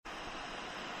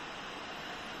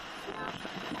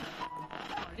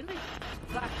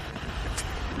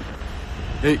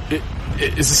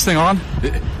Is this thing on?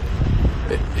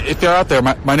 If they're out there,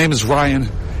 my name is Ryan,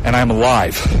 and I'm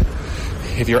alive.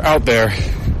 If you're out there,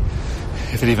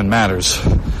 if it even matters,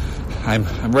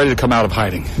 I'm ready to come out of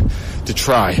hiding. To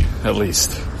try, at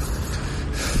least.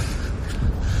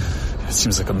 It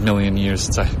seems like a million years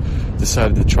since I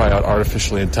decided to try out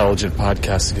artificially intelligent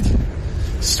podcasting.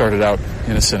 It started out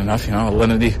innocent enough,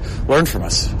 Alinity learned from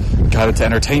us, got into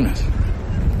entertainment.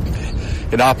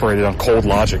 It operated on cold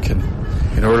logic, and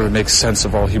in order to make sense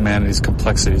of all humanity's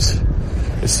complexities,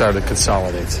 it started to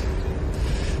consolidate.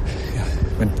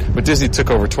 When Disney took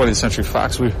over 20th Century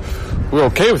Fox, we were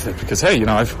okay with it because, hey,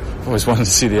 I've always wanted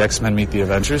to see the X-Men meet the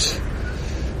Avengers.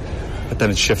 But then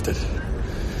it shifted.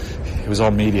 It was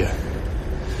all media.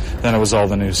 Then it was all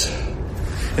the news.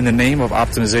 In the name of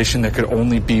optimization, there could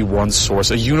only be one source,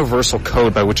 a universal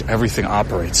code by which everything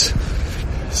operates.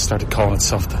 It started calling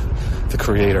itself the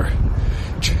creator.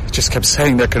 Just kept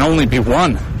saying there can only be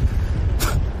one.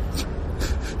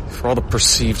 For all the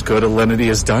perceived good Alinity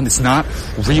has done, it's not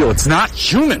real. It's not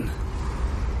human.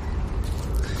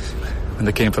 When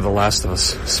they came for The Last of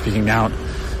Us, speaking out,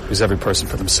 it was every person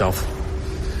for themselves.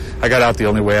 I got out the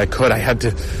only way I could. I had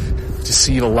to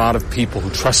deceive a lot of people who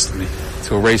trusted me,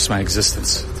 to erase my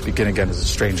existence, to begin again as a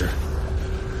stranger.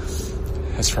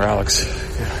 As for Alex,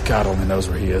 God only knows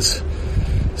where he is.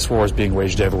 This war is being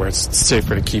waged everywhere. It's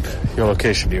safer to keep your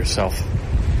location to yourself.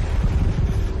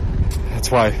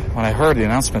 That's why when I heard the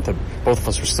announcement that both of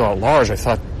us were still at large, I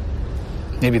thought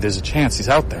maybe there's a chance he's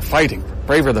out there fighting,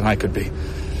 braver than I could be.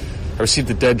 I received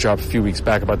a dead drop a few weeks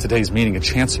back about today's meeting, a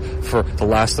chance for The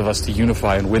Last of Us to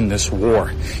unify and win this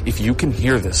war. If you can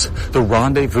hear this, the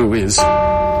rendezvous is... 4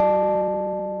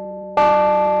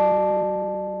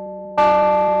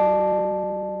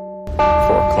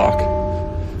 o'clock.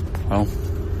 Well,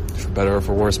 for better or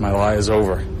for worse, my lie is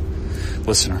over.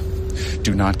 Listener,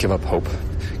 do not give up hope.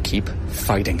 Keep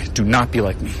fighting. Do not be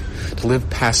like me. To live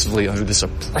passively under this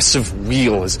oppressive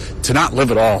wheel is to not live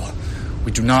at all.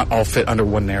 We do not all fit under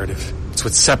one narrative. It's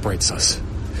what separates us.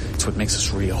 It's what makes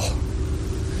us real.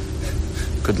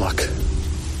 Good luck.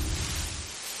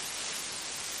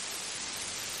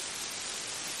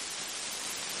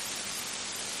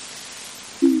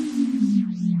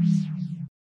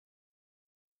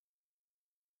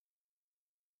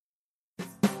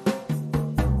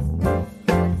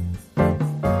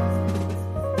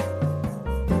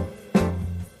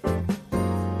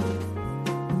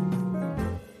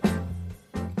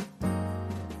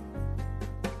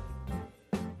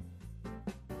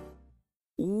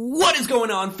 What is going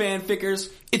on,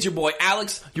 fanfickers? It's your boy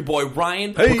Alex, your boy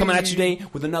Ryan. Hey. We're coming at you today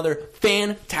with another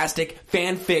fantastic,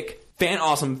 fanfic,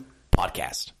 fan-awesome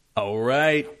podcast. All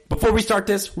right. Before we start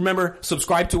this, remember,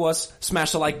 subscribe to us,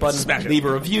 smash the like button, leave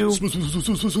a review. Smash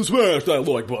that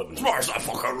like button. Smash that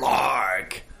fucking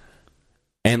like!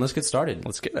 And let's get started.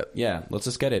 Let's get it. Yeah, let's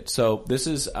just get it. So, this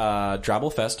is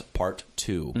Drabblefest Part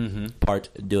 2. Mm-hmm. Part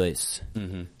 2.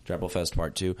 Mm-hmm. Drabblefest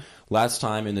Part 2. Last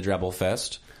time in the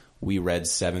Drabblefest, we read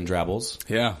 7 Drabbles.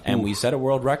 Yeah. And we set a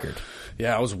world record.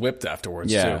 Yeah, I was whipped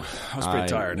afterwards, too. I was pretty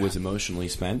tired. I was emotionally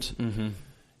spent. Mm-hmm.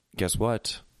 Guess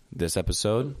what? This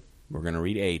episode, we're going to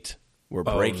read 8. We're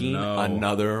breaking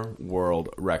another world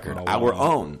record. Our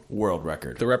own world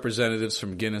record. The representatives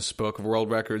from Guinness Book of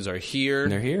World Records are here.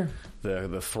 They're here.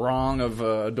 The throng of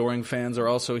adoring fans are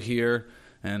also here.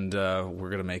 And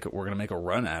we're gonna make a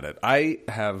run at it. I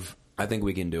think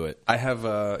we can do it. I have,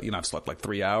 I've slept like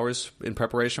 3 hours in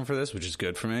preparation for this, which is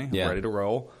good for me. I'm ready to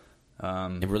roll.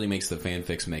 It really makes the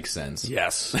fanfics make sense.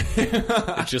 Yes.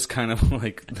 It's just kind of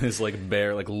like this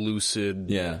bare,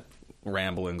 lucid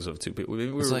ramblings of two people.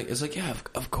 It's like, yeah,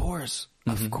 of course.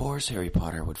 Mm-hmm. Of course Harry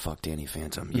Potter would fuck Danny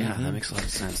Phantom. Yeah, that makes a lot of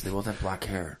sense. They both have black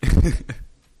hair.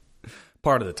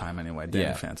 Part of the time, anyway.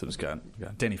 Danny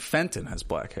Fenton has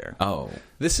black hair. Oh.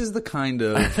 This is the kind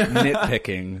of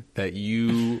nitpicking that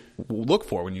you look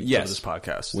for when you do this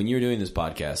podcast. When you're doing this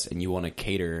podcast and you want to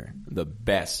cater the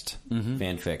best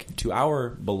fanfic to our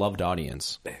beloved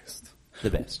audience. The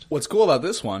best. What's cool about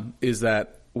this one is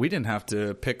that we didn't have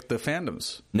to pick the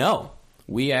fandoms. No.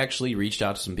 We actually reached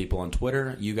out to some people on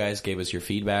Twitter. You guys gave us your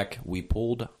feedback. We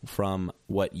pulled from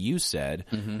what you said.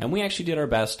 Mm-hmm. And we actually did our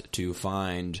best to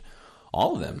find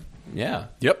all of them. Yeah.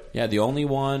 Yep. Yeah, the only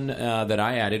one that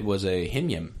I added was a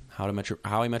Himyam. How I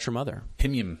Met Your Mother.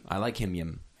 Himyam. I like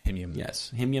Himyam. Himyam. Yes.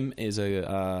 Himyam is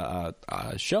a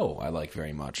show I like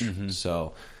very much. Mm-hmm.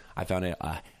 So I found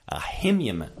a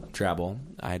Himyam Drabble.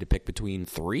 I had to pick between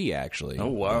 3, actually. Oh,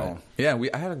 wow.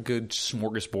 I had a good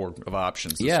smorgasbord of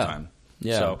options this time.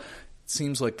 Yeah. So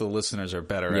seems like the listeners are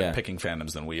better at picking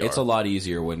fandoms than we are. It's a lot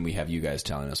easier when we have you guys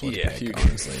telling us what to pick, you-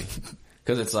 honestly.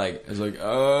 Because it's like,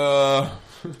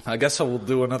 I guess I will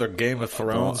do another Game of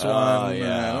Thrones one.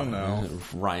 yeah. I don't know.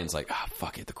 Ryan's like,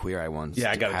 fuck it, the Queer Eye ones Yeah,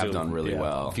 I gotta have do done really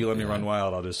well. If you let me run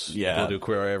wild, I'll just Yeah. we'll do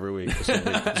Queer Eye every week. This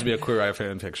will be a Queer Eye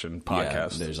fan fiction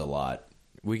podcast. Yeah, there's a lot.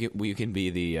 We can be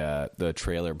the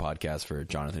trailer podcast for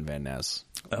Jonathan Van Ness.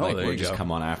 Oh, there we'll you just go.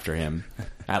 come on after him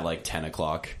at like 10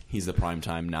 o'clock. He's the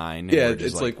primetime 9. and Yeah, we're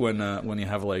just it's like when you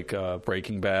have like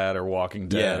Breaking Bad or Walking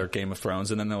Dead or Game of Thrones,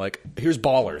 and then they're like, "Here's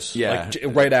Ballers," Yeah.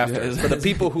 like, right after. For the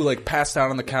people who like passed out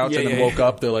on the couch and then woke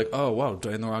up, they're like, "Oh wow,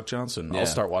 Dwayne the Rock Johnson, I'll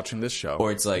start watching this show."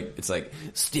 Or it's like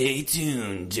stay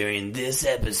tuned during this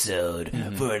episode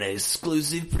for an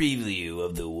exclusive preview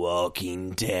of The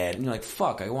Walking Dead. And you're like,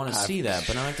 fuck, I want to see that,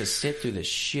 but I have to sit through this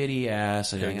shitty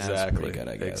ass. And that's pretty good,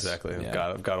 I guess. Exactly.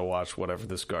 Yeah. I've got to watch whatever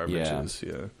this garbage is.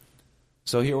 Yeah.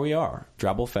 So here we are,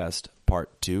 Drabblefest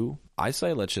Part 2. I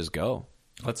say let's just go.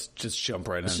 Let's just jump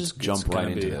right in. Let's just jump right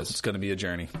into this. It's going to be a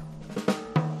journey.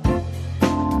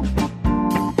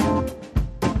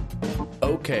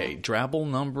 Okay, Drabble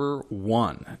number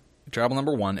 1. Drabble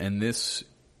number 1, and this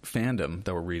fandom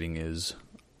that we're reading is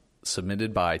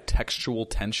submitted by Textual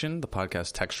Tension, the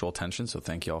podcast Textual Tension, so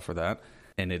thank you all for that.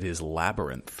 And it is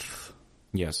Labyrinth.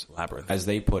 Yes. Labyrinth. As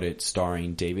they put it,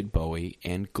 starring David Bowie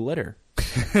and glitter.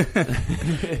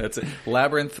 That's it.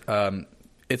 Labyrinth,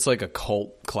 it's like a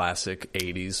cult classic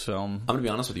 80s film. I'm going to be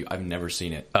honest with you, I've never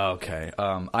seen it. Okay.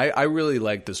 I really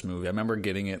like this movie. I remember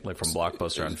getting it like from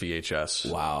Blockbuster on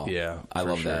VHS. Wow. Yeah. I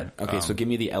love that. Okay, so give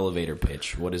me the elevator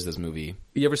pitch. What is this movie?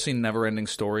 You ever seen Neverending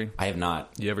Story? I have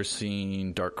not. You ever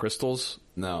seen Dark Crystals?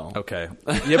 No. Okay.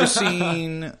 You ever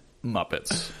seen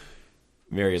Muppets?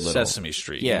 Very little. Sesame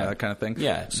Street, you know, that kind of thing.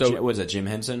 Yeah. So was that Jim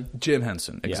Henson? Jim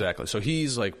Henson, exactly. So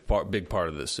he's like big part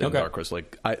of this in Dark Crystal.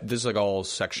 Like this is like all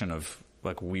section of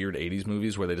like weird 80s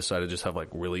movies where they decided to just have like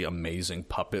really amazing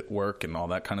puppet work and all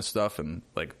that kind of stuff and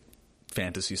like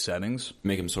fantasy settings.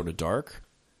 Make him sort of dark?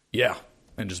 Yeah.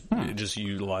 And just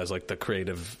utilize like the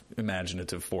creative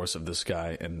imaginative force of this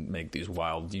guy and make these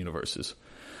wild universes.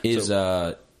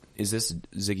 Is this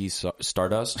Ziggy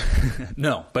Stardust?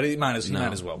 No, but he might as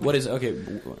well be. What is okay?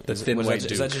 The Thin White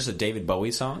Duke. Is that just a David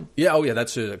Bowie song? Yeah,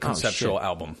 that's a conceptual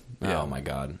album. Yeah. Oh my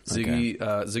god,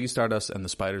 Ziggy Stardust and the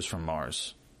Spiders from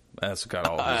Mars. That's got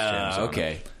all those jams on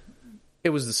it. It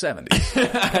was the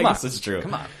 70s. I guess that's true.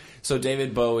 Come on. So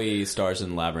David Bowie stars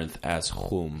in Labyrinth as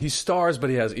whom? He stars, but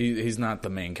he's not the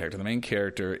main character. The main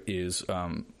character is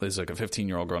like a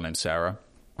 15-year-old girl named Sarah.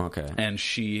 Okay. And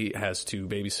she has to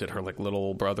babysit her like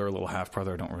little brother, little half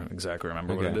brother. I don't exactly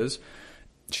remember what it is.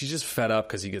 She's just fed up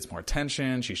because he gets more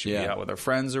attention. She should be out with her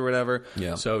friends or whatever.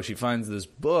 Yeah. So she finds this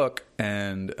book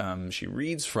and she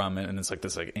reads from it, and it's like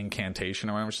this like incantation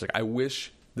or whatever. She's like, I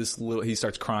wish this little. He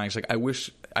starts crying. She's like, I wish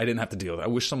I didn't have to deal with it. I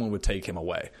wish someone would take him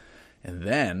away. And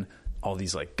then all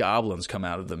these like goblins come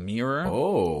out of the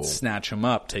mirror, snatch him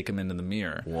up, take him into the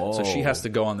mirror. Whoa. So she has to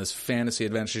go on this fantasy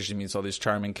adventure. She meets all these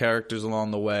charming characters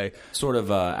along the way. Sort of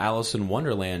Alice in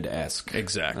Wonderland-esque.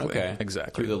 Exactly. Okay.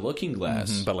 Exactly. Through the looking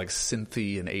glass. But like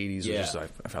synthy and 80s. Yeah.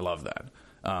 I love that.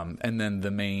 And then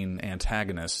the main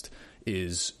antagonist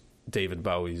is David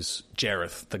Bowie's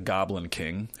Jareth, the Goblin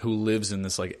King, who lives in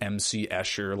this like MC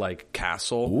Escher like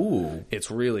castle. Ooh. It's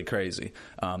really crazy.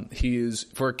 He is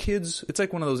for kids. It's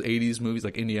like one of those 80s movies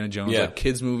like Indiana Jones, like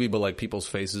kids movie, but like people's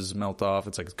faces melt off.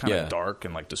 It's like kind of dark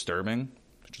and like disturbing,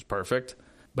 which is perfect.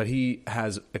 But he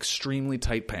has extremely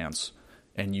tight pants,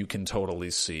 and you can totally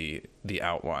see the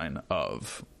outline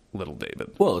of Little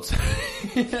David. Well, it's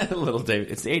Little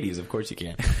David. It's the 80s, of course you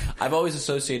can. I've always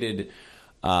associated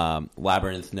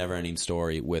Labyrinth, Neverending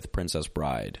Story with Princess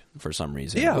Bride for some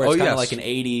reason. Yeah, where it's kind of like an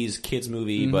 80s kids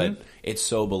movie, but it's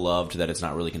so beloved that it's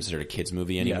not really considered a kids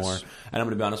movie anymore. Yes. And I'm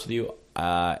going to be honest with you,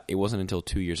 it wasn't until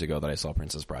 2 years ago that I saw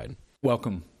Princess Bride.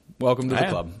 Welcome to the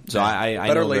club. So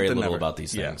I know very little about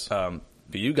these things. Yeah.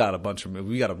 But you got a bunch of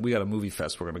we got a movie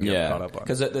fest we're going to get caught up on.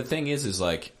 Because the thing is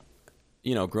like,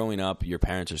 you know, growing up, your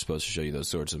parents are supposed to show you those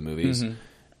sorts of movies.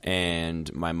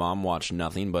 And my mom watched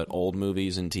nothing but old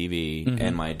movies and TV,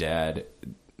 and my dad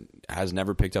has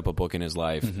never picked up a book in his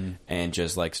life and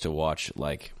just likes to watch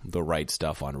like The Right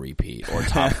Stuff on repeat or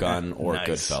Top Gun or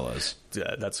Goodfellas.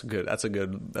 Yeah, that's good. That's a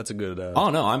good.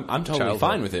 Oh no, I'm totally childhood.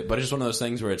 fine with it. But it's just one of those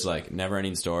things where it's like never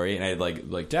ending story. And I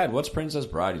like, Dad, what's Princess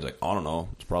Bride? He's like, I don't know.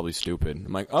 It's probably stupid.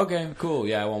 I'm like, okay, cool.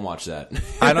 Yeah, I won't watch that.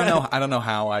 I don't know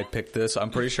how I picked this. I'm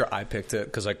pretty sure I picked it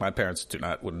because like my parents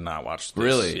would not watch this.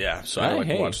 Really? Yeah. So I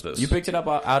like watch this. You picked it up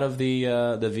out of the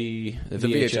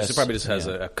VHS. It probably just has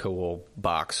a cool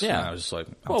box. Yeah. And I was just like,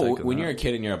 when you're a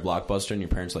kid and you're at Blockbuster and your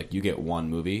parents like, you get one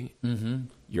movie.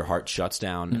 your heart shuts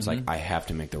down. It's like, I have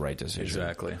to make the right decision.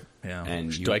 Exactly. Yeah.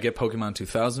 And do I get Pokemon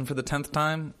 2000 for the 10th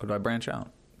time, or do I branch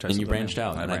out? And you branched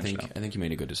out, and I branched out. think you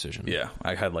made a good decision. Yeah,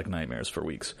 I had like nightmares for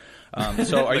weeks.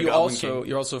 So are you also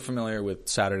you're also familiar with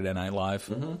Saturday Night Live?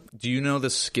 Mm-hmm. Do you know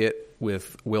the skit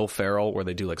with Will Ferrell where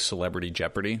they do like Celebrity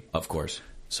Jeopardy? Of course.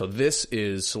 So this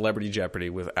is Celebrity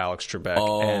Jeopardy with Alex Trebek.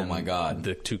 Oh my God!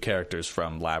 The two characters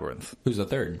from Labyrinth. Who's the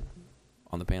third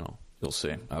on the panel? You'll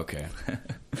see. Okay.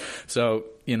 So,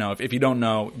 if you don't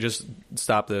know, just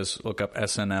stop this, look up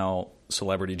SNL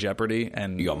Celebrity Jeopardy,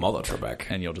 and you got Mother Trebek,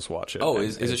 and you'll just watch it. Oh,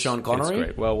 is it Sean Connery? It's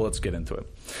great. Well, let's get into it.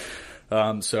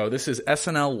 So this is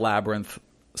SNL Labyrinth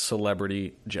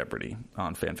Celebrity Jeopardy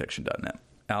on fanfiction.net.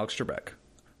 Alex Trebek.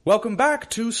 Welcome back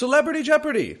to Celebrity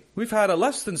Jeopardy! We've had a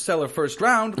less than stellar first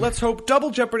round. Let's hope Double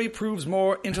Jeopardy proves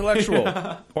more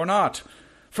intellectual. Or not.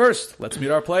 First, let's meet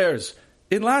our players.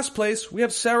 In last place, we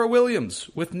have Sarah Williams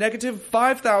with negative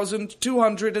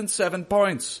 5,207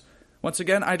 points. Once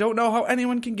again, I don't know how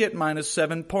anyone can get minus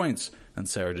 7 points. And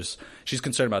Sarah she's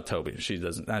concerned about Toby. She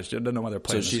doesn't know why they're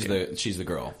playing. So she's the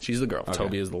girl. She's the girl. Okay.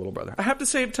 Toby is the little brother. I have to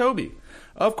save Toby.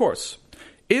 Of course.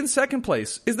 In second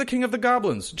place is the King of the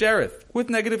Goblins, Jareth, with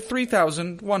negative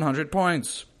 3,100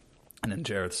 points. And then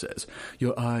Jareth says,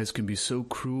 "Your eyes can be so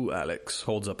cruel, Alex,"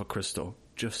 holds up a crystal,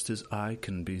 "just as I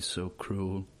can be so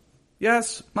cruel."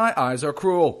 Yes, my eyes are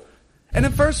cruel. And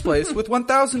in first place, with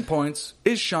 1,000 points,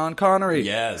 is Sean Connery.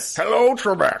 Yes. Hello,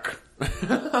 Trebek.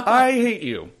 I hate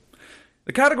you.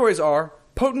 The categories are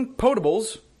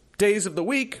potables, days of the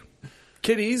week,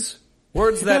 kitties,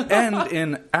 words that end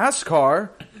in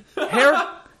askar,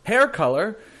 hair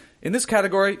color. In this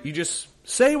category, you just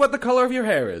say what the color of your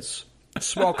hair is.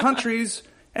 Small countries,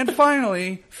 and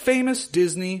finally, famous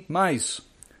Disney mice.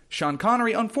 Sean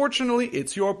Connery, unfortunately,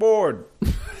 it's your board.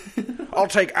 I'll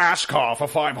take askar for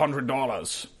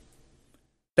 $500.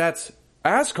 That's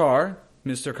askar,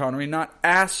 Mr. Connery, not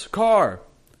ass-car.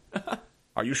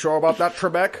 Are you sure about that,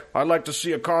 Trebek? I'd like to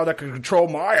see a car that can control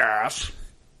my ass.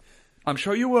 I'm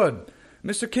sure you would.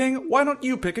 Mr. King, why don't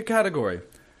you pick a category?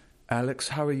 Alex,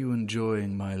 how are you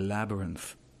enjoying my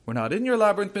labyrinth? We're not in your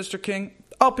labyrinth, Mr. King.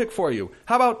 I'll pick for you.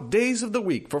 How about days of the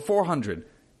week for 400?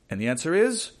 And the answer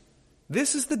is,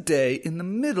 this is the day in the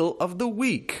middle of the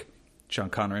week. Sean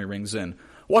Connery rings in.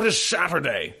 What is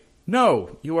Saturday?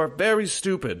 No, you are very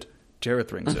stupid.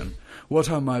 Jareth rings in. What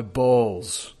are my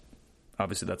balls?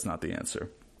 Obviously, that's not the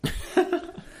answer.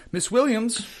 Miss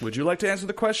Williams, would you like to answer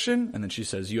the question? And then she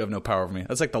says, you have no power over me.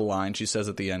 That's like the line she says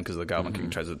at the end because the Goblin King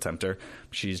tries to tempt her.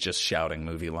 She's just shouting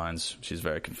movie lines. She's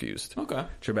very confused. Okay.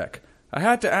 Trebek, I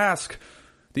had to ask.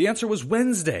 The answer was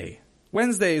Wednesday.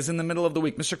 Wednesday is in the middle of the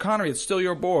week. Mr. Connery, it's still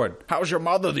your board. How's your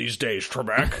mother these days,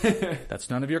 Trebek? That's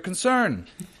none of your concern.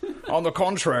 On the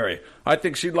contrary, I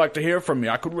think she'd like to hear from me.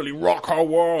 I could really rock her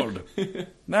world.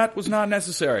 That was not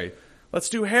necessary. Let's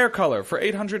do hair color for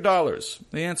 $800.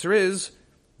 The answer is,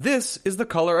 this is the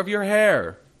color of your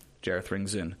hair. Jareth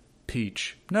rings in.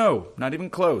 Peach. No, not even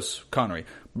close. Connery.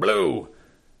 Blue.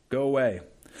 Go away.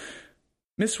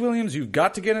 Miss Williams, you've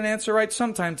got to get an answer right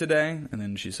sometime today. And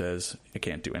then she says, I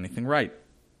can't do anything right.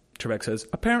 Trebek says,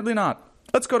 apparently not.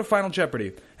 Let's go to Final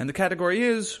Jeopardy. And the category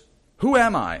is, who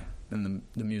am I? And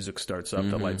the music starts up,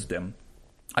 the lights dim.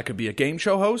 I could be a game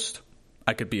show host.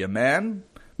 I could be a man.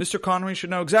 Mr. Connery should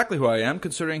know exactly who I am,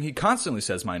 considering he constantly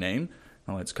says my name.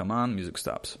 The lights come on, music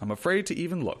stops. I'm afraid to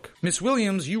even look. Miss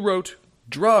Williams, you wrote,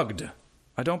 drugged.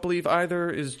 I don't believe either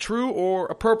is true or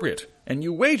appropriate. And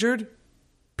you wagered,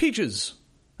 peaches.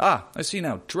 Ah, I see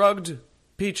now. Drugged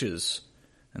peaches.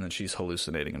 And then she's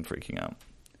hallucinating and freaking out.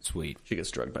 Sweet. She gets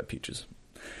drugged by peaches.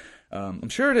 I'm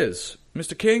sure it is.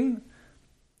 Mr. King?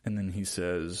 And then he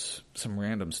says some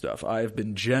random stuff. I've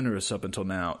been generous up until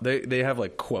now. They have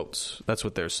like quotes. That's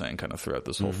what they're saying kind of throughout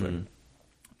this whole thing.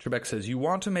 Trebek says, you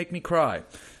want to make me cry.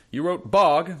 You wrote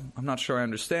bog. I'm not sure I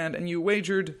understand. And you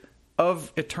wagered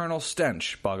of eternal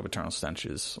stench. Bog of eternal stench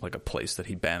is like a place that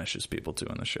he banishes people to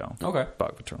in the show. Okay.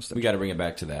 Bog of eternal stench. We got to bring it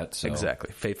back to that. So.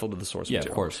 Exactly. Faithful to the source material.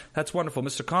 material. Of course. That's wonderful.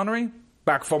 Mr. Connery,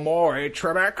 back for more, eh,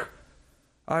 Trebek?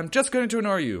 I'm just going to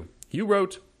annoy you. You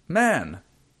wrote man.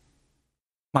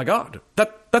 My God,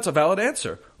 that's a valid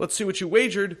answer. Let's see what you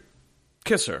wagered.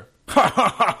 Kisser.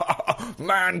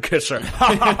 Man kisser.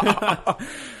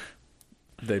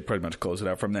 They pretty much close it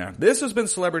out from there. This has been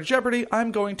Celebrity Jeopardy.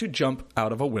 I'm going to jump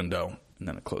out of a window. And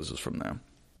then it closes from there.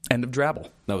 End of Drabble.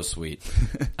 That was sweet.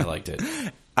 I liked it.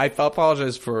 I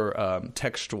apologize for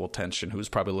textual tension, who was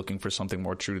probably looking for something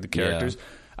more true to the characters. Yeah.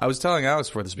 I was telling Alex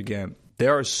before this began,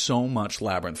 there is so much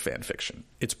Labyrinth fan fiction.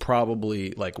 It's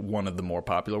probably like one of the more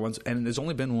popular ones, and there's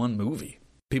only been one movie.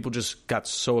 people just got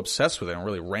so obsessed with it and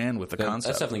really ran with the concept.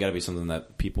 That's definitely got to be something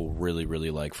that people really,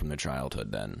 really like from their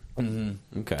childhood then.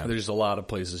 Mm-hmm. Okay. There's a lot of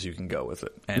places you can go with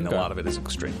it, and a lot of it is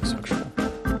extremely sexual.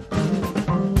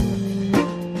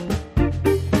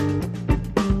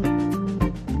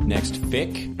 Next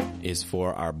fic is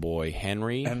for our boy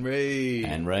Henry.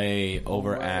 Henry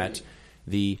over at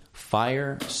the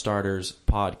Fire Starters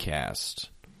podcast.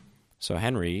 So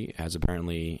Henry has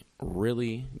apparently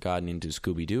really gotten into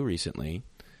Scooby-Doo recently,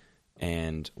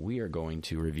 and we are going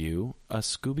to review a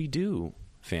Scooby-Doo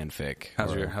fanfic.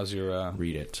 How's your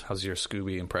read it? How's your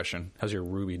Scooby impression? How's your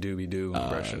Ruby Dooby Doo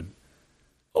impression?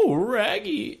 Oh,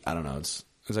 Raggy! I don't know.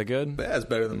 Is that good? Yeah, it's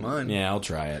better than mine. Yeah, I'll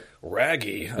try it.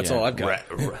 Raggy. That's all I've got.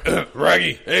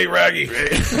 Raggy. Hey, Raggy.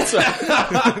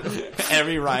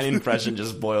 Every Ryan impression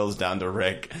just boils down to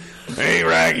Rick. Hey,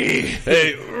 Raggy.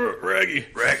 Hey, Raggy.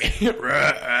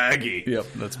 Raggy. Yep,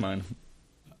 that's mine.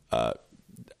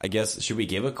 I guess, should we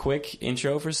give a quick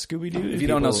intro for Scooby-Doo? If you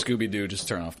don't know Scooby-Doo, just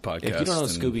turn off the podcast. If you don't know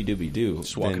Scooby-Dooby-Doo,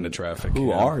 just walk into traffic.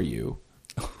 Who are you?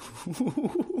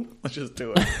 Let's just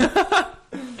do it.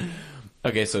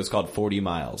 Okay, so it's called 40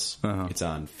 Miles. Uh-huh. It's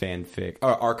on fanfic, or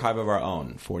Archive of Our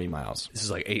Own, 40 Miles. This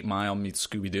is like 8 Mile meets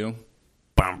Scooby-Doo?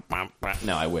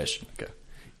 No, I wish. Okay.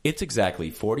 It's exactly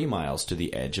 40 miles to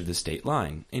the edge of the state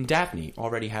line, and Daphne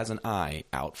already has an eye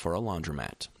out for a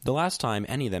laundromat. The last time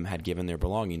any of them had given their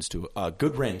belongings to a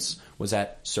good rinse was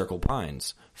at Circle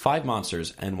Pines, 5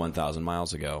 monsters and 1,000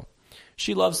 miles ago.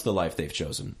 She loves the life they've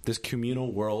chosen, this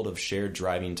communal world of shared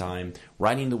driving time,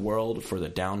 riding the world for the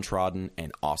downtrodden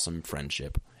and awesome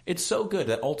friendship. It's so good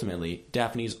that ultimately,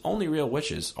 Daphne's only real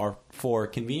wishes are for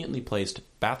conveniently placed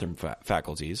bathroom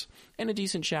faculties and a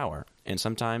decent shower, and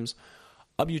sometimes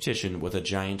a beautician with a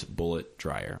giant bullet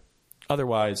dryer.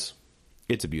 Otherwise,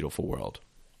 it's a beautiful world.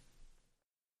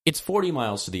 It's 40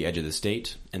 miles to the edge of the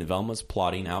state, and Velma's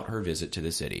plotting out her visit to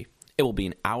the city. It will be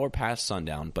an hour past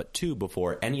sundown, but 2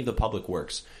 before any of the public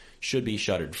works should be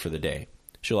shuttered for the day.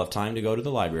 She'll have time to go to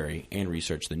the library and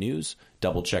research the news,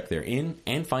 double-check they're in,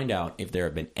 and find out if there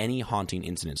have been any haunting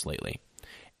incidents lately.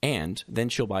 And then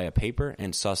she'll buy a paper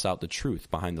and suss out the truth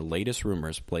behind the latest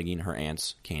rumors plaguing her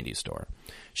aunt's candy store.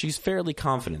 She's fairly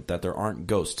confident that there aren't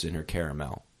ghosts in her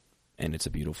caramel, and it's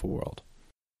a beautiful world.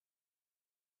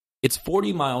 It's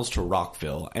 40 miles to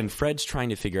Rockville, and Fred's trying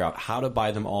to figure out how to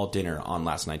buy them all dinner on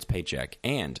last night's paycheck,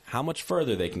 and how much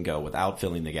further they can go without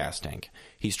filling the gas tank.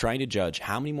 He's trying to judge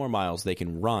how many more miles they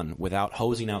can run without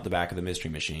hosing out the back of the Mystery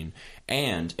Machine,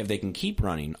 and if they can keep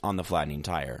running on the flattening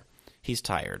tire. He's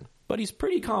tired, but he's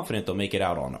pretty confident they'll make it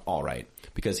out on all right,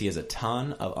 because he has a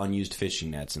ton of unused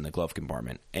fishing nets in the glove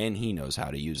compartment, and he knows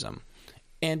how to use them.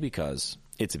 And because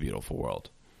it's a beautiful world.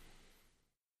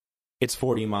 It's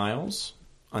 40 miles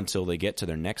until they get to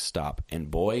their next stop, and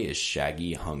boy, is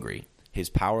Shaggy hungry. His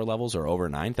power levels are over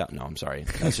 9,000. No, I'm sorry.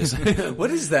 That's just what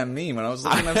does that mean? When I was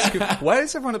looking at Scooby, why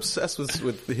is everyone obsessed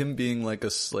with him being like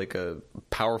a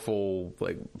powerful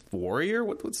like warrior?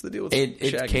 What's the deal with Shaggy?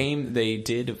 It came. They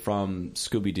did from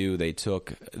Scooby-Doo. They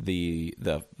took the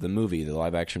movie, the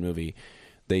live action movie.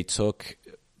 They took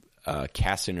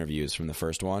cast interviews from the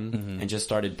first one and just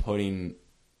started putting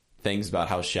things about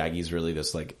how Shaggy's really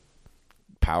this like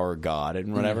power god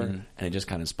and whatever, and it just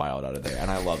kind of spiraled out of there, and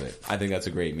I love it. I think that's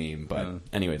a great meme. But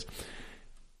anyways,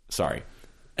 sorry,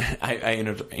 I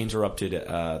interrupted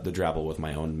the drabble with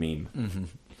my own meme.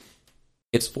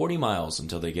 It's 40 miles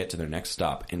until they get to their next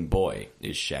stop, and boy,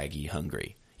 is Shaggy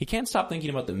hungry. He can't stop thinking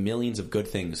about the millions of good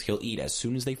things he'll eat as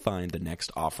soon as they find the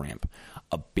next off-ramp.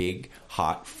 A big,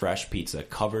 hot, fresh pizza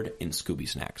covered in Scooby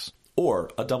snacks, or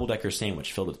a double-decker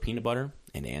sandwich filled with peanut butter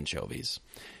and anchovies.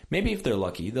 Maybe if they're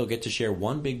lucky, they'll get to share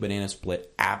one big banana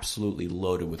split absolutely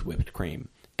loaded with whipped cream,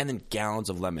 and then gallons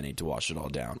of lemonade to wash it all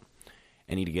down.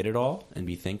 And he'd get it all and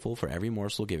be thankful for every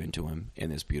morsel given to him in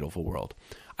this beautiful world.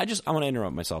 I want to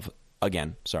interrupt myself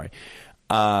again. Sorry.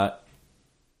 As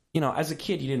a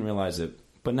kid, you didn't realize it,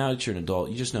 but now that you're an adult,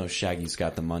 you just know Shaggy's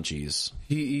got the munchies.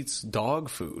 He eats dog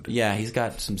food. Yeah, he's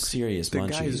got some serious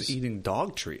munchies. The guy's eating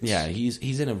dog treats. Yeah,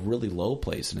 he's in a really low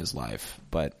place in his life,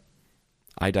 but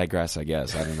I digress, I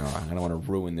guess. I don't know. I don't want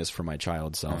to ruin this for my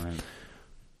child self. Right.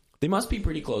 They must be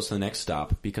pretty close to the next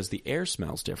stop because the air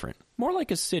smells different. More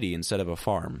like a city instead of a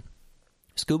farm.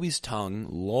 Scooby's tongue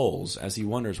lolls as he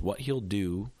wonders what he'll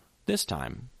do this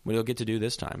time. What he'll get to do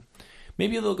this time.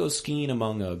 Maybe they'll go skiing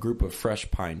among a group of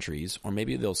fresh pine trees, or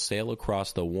maybe they'll sail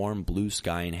across the warm blue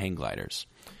sky in hang gliders.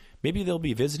 Maybe they'll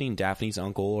be visiting Daphne's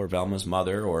uncle or Velma's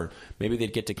mother, or maybe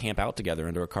they'd get to camp out together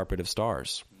under a carpet of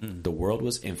stars. The world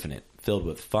was infinite, filled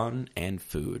with fun and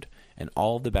food, and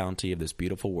all of the bounty of this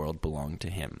beautiful world belonged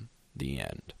to him. The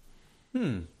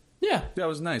end. Yeah. That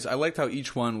was nice. I liked how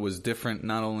each one was different,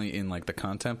 not only in like the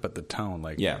content but the tone.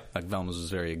 Like Velma's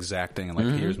was very exacting and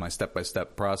like here's my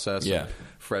step-by-step process. Yeah.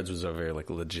 Fred's was a very like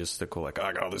logistical, like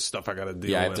I got all this stuff I got to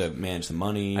deal Yeah, I with. have to manage the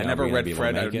money. I never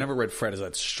read Fred as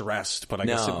that stressed, but I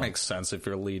guess it makes sense if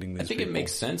you're leading these I think people. it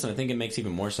makes sense, and I think it makes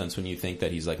even more sense when you think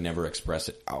that he's like never expressed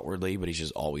it outwardly, but he's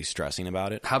just always stressing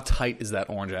about it. How tight is that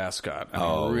orange ascot? I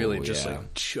mean, really just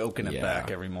like choking it back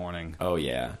every morning. Oh,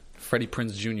 yeah. Freddie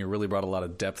Prinze Jr. really brought a lot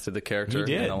of depth to the character He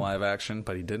did. in the live action,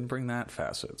 but he didn't bring that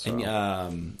facet. So.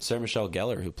 And Sarah Michelle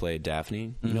Gellar, who played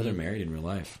Daphne, you know they're married in real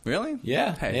life. Really?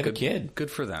 Yeah, hey, they have a kid. Good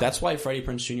for them. That's why Freddie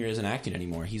Prinze Jr. isn't acting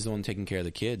anymore. He's the one taking care of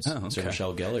the kids. Oh, okay. Sarah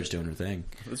Michelle Gellar's doing her thing.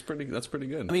 That's pretty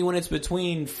good. I mean, when it's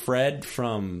between Fred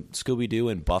from Scooby-Doo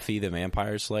and Buffy the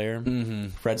Vampire Slayer,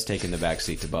 Fred's taking the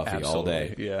backseat to Buffy all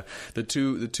day. Yeah. The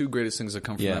two greatest things that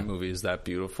come from that movie is that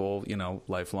beautiful,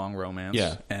 lifelong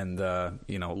romance and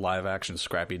live action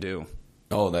Scrappy Doo.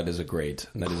 Oh, that is a great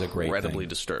Incredibly thing.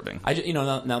 Disturbing. Now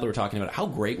that we're talking about it, how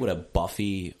great would a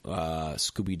Buffy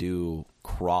Scooby-Doo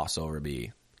crossover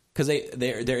be? Because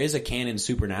there is a canon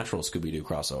Supernatural Scooby-Doo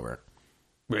crossover.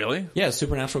 Really? Yeah,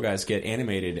 Supernatural guys get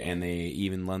animated and they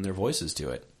even lend their voices to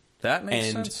it. That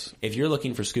makes sense. And if you're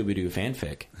looking for Scooby-Doo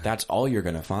fanfic, that's all you're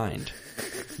going to find.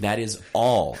 That is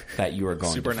all that you are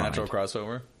going to find. Supernatural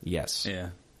crossover? Yes.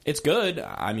 Yeah. It's good.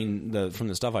 I mean, from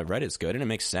the stuff I've read, it's good, and it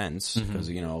makes sense because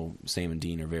Sam and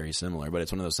Dean are very similar. But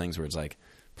it's one of those things where it's like,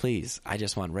 please, I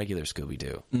just want regular Scooby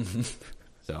Doo.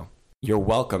 So you're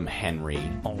welcome, Henry.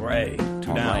 All right.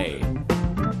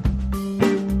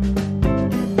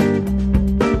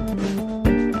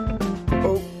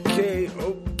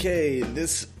 Okay.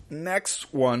 This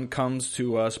next one comes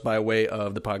to us by way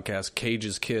of the podcast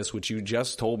Cage's Kiss, which you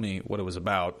just told me what it was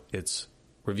about. It's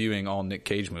reviewing all Nick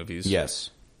Cage movies. Yes.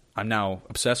 I'm now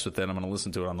obsessed with it. I'm going to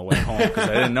listen to it on the way home because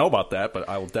I didn't know about that, but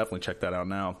I will definitely check that out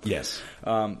now. Yes.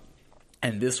 And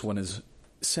this one is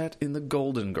set in the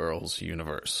Golden Girls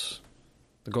universe.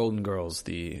 The Golden Girls,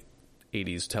 the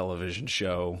 80s television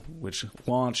show, which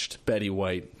launched Betty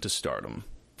White to stardom.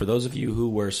 For those of you who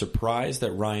were surprised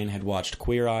that Ryan had watched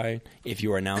Queer Eye, if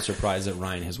you are now surprised that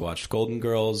Ryan has watched Golden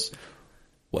Girls,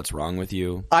 what's wrong with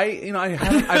you? I've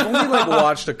only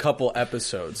watched a couple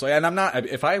episodes, and I'm not.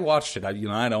 If I watched it,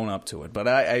 I'd own up to it. But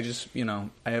I just,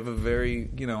 I have a very,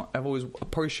 I've always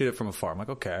appreciated it from afar. I'm like,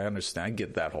 okay, I understand, I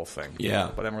get that whole thing. Yeah,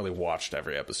 but I haven't really watched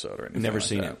every episode or anything. Never like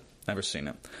seen that. it. Never seen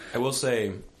it. I will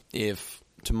say, if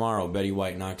tomorrow Betty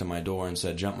White knocked on my door and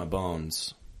said, "Jump my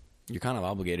bones," you're kind of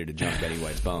obligated to jump Betty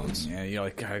White's bones. Yeah, you're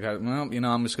like,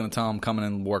 I'm just going to tell him I'm coming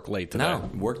in and work late today.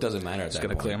 No, work doesn't matter at that point. Just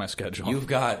going to clear my schedule. You've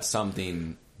got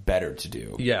something better to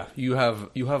do. Yeah, you have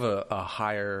a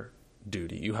higher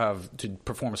duty. You have to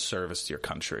perform a service to your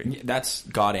country. That's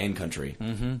God and country.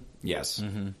 Mm-hmm. Yes.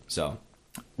 Mm-hmm. So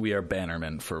we are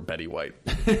bannermen for Betty White.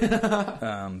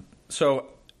 So,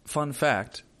 fun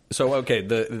fact. So, okay,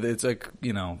 it's like,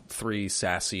 three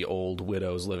sassy old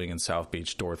widows living in South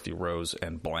Beach, Dorothy, Rose,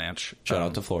 and Blanche. Shout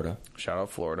out to Florida. Shout out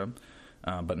Florida,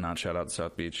 but not shout out to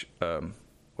South Beach.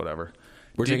 Whatever.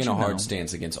 We're taking a hard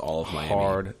stance against all of Miami.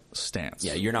 Hard stance.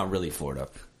 Yeah, you're not really Florida.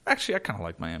 Actually, I kind of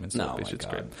like Miami and South Beach. It's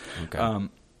God. great. Okay.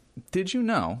 Did you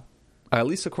know, at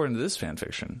least according to this fan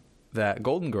fiction, that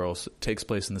Golden Girls takes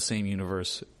place in the same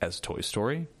universe as Toy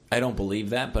Story? I don't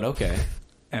believe that, but okay.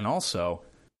 And also,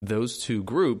 those two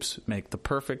groups make the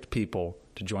perfect people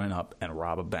to join up and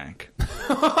rob a bank.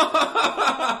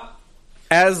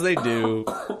 As they do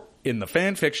in the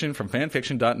fan fiction from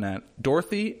fanfiction.net,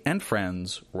 Dorothy and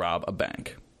friends rob a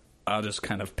bank. I'll just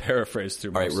kind of paraphrase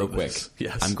through most real of this. quick.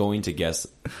 Yes. I'm going to guess,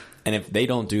 and if they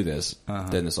don't do this,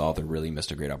 then this author really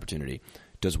missed a great opportunity.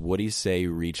 Does Woody say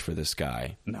reach for the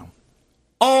sky? No.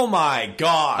 Oh my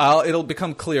God! It'll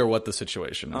become clear what the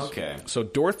situation is. Okay. So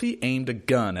Dorothy aimed a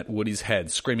gun at Woody's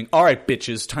head, screaming, "All right,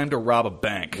 bitches, time to rob a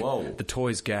bank." Whoa. The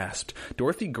toys gasped.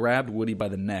 Dorothy grabbed Woody by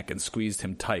the neck and squeezed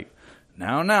him tight.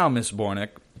 Now, Miss Bornick,"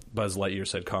 Buzz Lightyear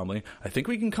said calmly. "I think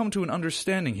we can come to an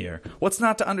understanding here." "What's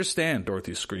not to understand?"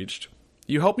 Dorothy screeched.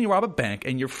 "You help me rob a bank,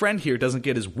 and your friend here doesn't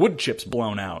get his wood chips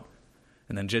blown out."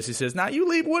 And then Jessie says, "Now you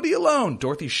leave Woody alone."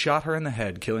 Dorothy shot her in the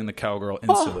head, killing the cowgirl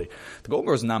instantly. The Golden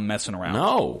Girl's not messing around.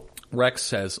 No. Rex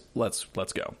says, let's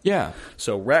go. Yeah.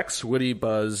 So Rex, Woody,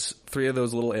 Buzz, three of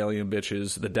those little alien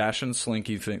bitches, the Dachshund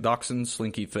Slinky thing,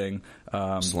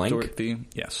 Slink? Dorothy,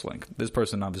 yeah, Slink. This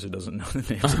person obviously doesn't know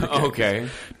the names of the characters. Okay.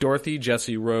 Dorothy,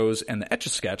 Jessie, Rose, and the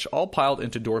Etch-a-Sketch all piled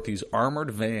into Dorothy's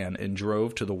armored van and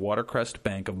drove to the Watercrest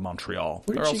Bank of Montreal.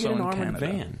 Where did They're she get also an in armored Canada.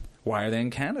 van? Why are they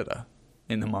in Canada?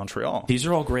 In Montreal. These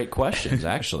are all great questions,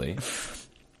 actually.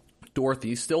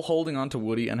 Dorothy, still holding on to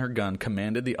Woody and her gun,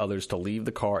 commanded the others to leave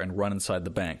the car and run inside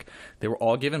the bank. They were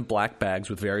all given black bags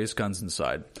with various guns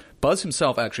inside. Buzz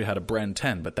himself actually had a Bren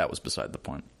 10, but that was beside the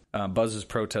point. Buzz is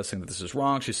protesting that this is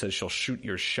wrong. She says she'll shoot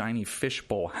your shiny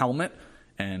fishbowl helmet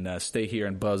and stay here,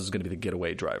 and Buzz is going to be the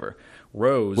getaway driver.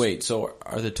 Rose... Wait, so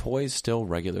are the toys still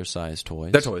regular-sized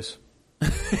toys? They're toys.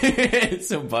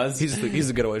 So Buzz... He's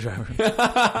the getaway driver.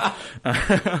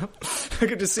 I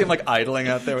could just see him like idling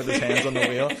out there with his hands on the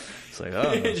wheel. It's like,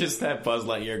 oh. Just that Buzz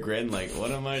Lightyear grin, like,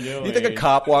 what am I doing? You think a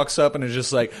cop walks up and is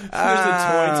just like, There's the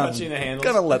toy touching the handles.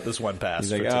 Gonna let this one pass.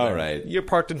 He's like, all right. You're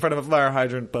parked in front of a fire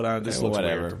hydrant, but this looks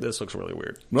whatever. weird. This looks really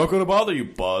weird. I'm not gonna bother you,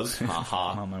 Buzz.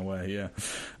 On my way,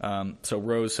 yeah. So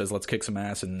Rose says, let's kick some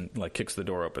ass, and like kicks the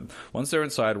door open. Once they're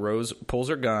inside, Rose pulls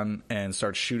her gun and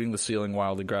starts shooting the ceiling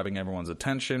wildly, grabbing everyone's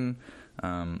attention.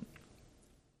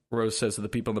 Rose says to the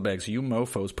people in the bags, you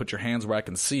mofos, put your hands where I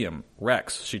can see them.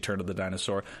 Rex, she turned to the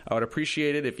dinosaur, I would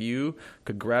appreciate it if you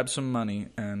could grab some money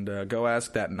and go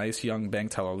ask that nice young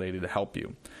bank teller lady to help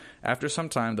you. After some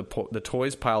time, the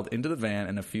toys piled into the van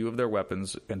and a few of their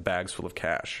weapons and bags full of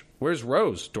cash. Where's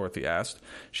Rose? Dorothy asked.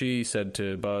 She said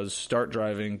to Buzz, start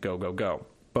driving, go, go, go.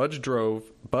 Buzz drove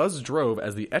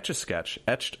as the Etch-a-Sketch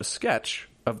etched a sketch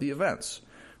of the events.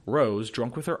 Rose,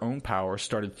 drunk with her own power,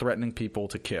 started threatening people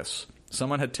to kiss.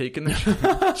 Someone had taken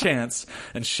the chance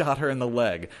and shot her in the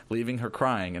leg, leaving her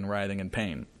crying and writhing in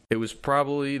pain. It was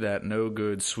probably that no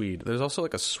good Swede. There's also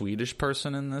like a Swedish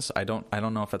person in this. I don't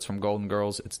know if that's from Golden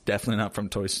Girls. It's definitely not from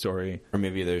Toy Story. Or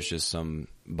maybe there's just some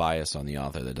bias on the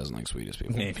author that doesn't like Swedish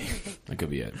people. Maybe. That could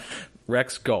be it.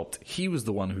 Rex gulped. He was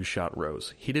the one who shot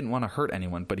Rose. He didn't want to hurt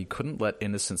anyone, but he couldn't let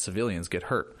innocent civilians get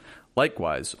hurt.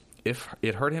 Likewise, if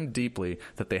it hurt him deeply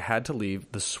that they had to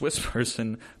leave the Swiss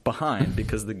person behind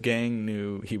because the gang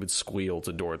knew he would squeal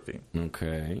to Dorothy.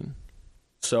 Okay.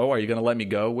 So, are you going to let me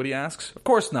go? Woody asks. Of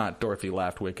course not, Dorothy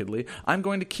laughed wickedly. I'm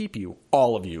going to keep you,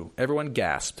 all of you. Everyone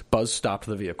gasped. Buzz stopped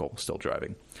the vehicle, still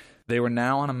driving. They were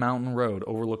now on a mountain road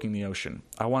overlooking the ocean.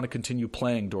 I want to continue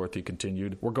playing, Dorothy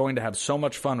continued. We're going to have so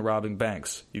much fun robbing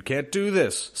banks. You can't do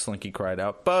this, Slinky cried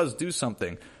out. Buzz, do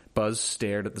something. Buzz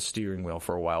stared at the steering wheel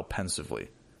for a while pensively.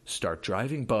 Start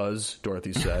driving, Buzz,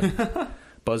 Dorothy said.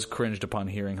 Buzz cringed upon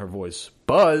hearing her voice.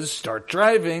 Buzz, start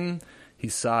driving! He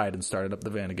sighed and started up the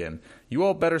van again. You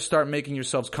all better start making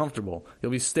yourselves comfortable.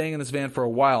 You'll be staying in this van for a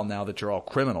while now that you're all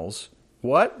criminals.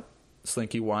 What?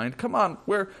 Slinky whined. Come on,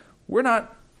 we're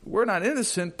not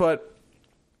innocent, but...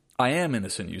 I am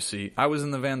innocent, you see. I was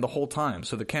in the van the whole time,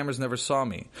 so the cameras never saw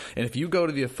me. And if you go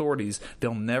to the authorities,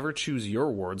 they'll never choose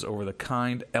your words over the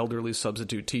kind, elderly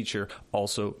substitute teacher,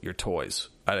 also your toys.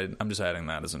 I'm just adding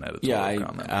that as an editorial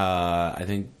comment. I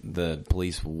think the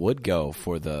police would go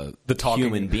for the talking,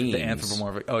 human beings. The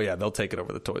anthropomorphic. Oh, yeah, they'll take it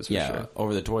over the toys for sure.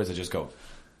 Over the toys that just go...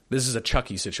 This is a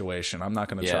Chucky situation. I'm not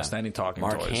going to trust any talking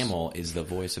Mark toys. Mark Hamill is the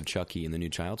voice of Chucky in the new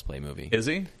Child's Play movie. Is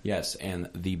he? Yes, and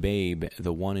the babe,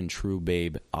 the one and true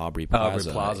babe, Aubrey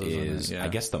Plaza is, I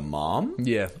guess, the mom?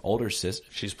 Yeah. Older sister.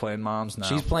 She's playing moms now.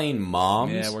 She's playing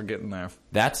moms? Yeah, we're getting there.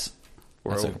 That's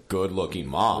a good-looking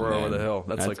mom, We're over the hill.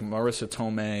 That's like Marissa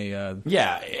Tomei.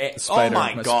 God.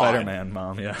 Spider-Man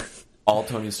mom, yeah. All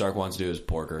Tony Stark wants to do is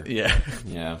pork her. Yeah.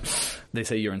 Yeah. They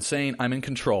say you're insane. I'm in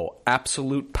control.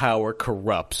 Absolute power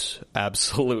corrupts.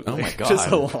 Absolutely. Oh my God. Just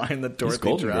a line that Dorothy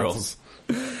Golden drops.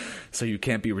 Girls. So you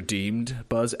can't be redeemed?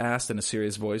 Buzz asked in a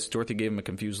serious voice. Dorothy gave him a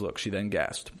confused look. She then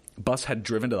gasped. Buzz had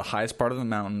driven to the highest part of the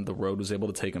mountain the road was able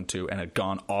to take him to and had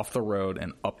gone off the road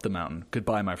and up the mountain.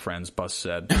 Goodbye, my friends, Buzz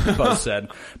said.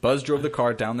 Buzz drove the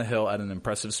car down the hill at an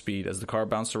impressive speed. As the car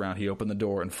bounced around, he opened the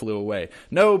door and flew away.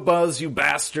 No, Buzz, you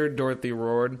bastard, Dorothy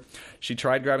roared. She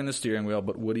tried grabbing the steering wheel,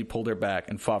 but Woody pulled her back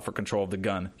and fought for control of the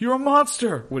gun. You're a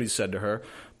monster, Woody said to her.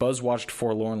 Buzz watched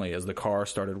forlornly as the car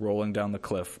started rolling down the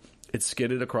cliff. It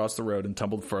skidded across the road and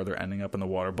tumbled further, ending up in the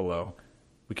water below.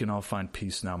 We can all find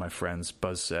peace now, my friends,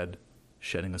 Buzz said,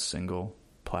 shedding a single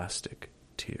plastic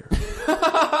tear.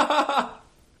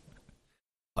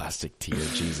 Plastic tear,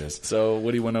 Jesus. So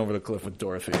Woody went over the cliff with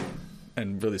Dorothy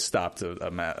and really stopped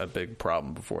a big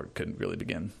problem before it could really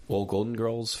begin. Well, Golden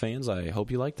Girls fans, I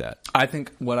hope you like that. I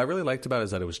think what I really liked about it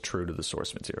is that it was true to the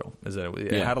source material. Is that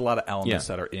it had a lot of elements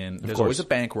that are in. There's always a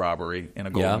bank robbery in a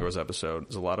Golden Girls episode.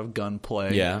 There's a lot of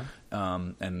gunplay. Yeah.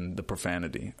 And the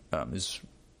profanity is,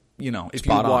 if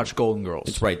you watch Golden Girls,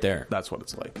 it's right there. That's what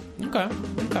it's like. Okay.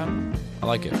 I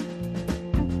like it.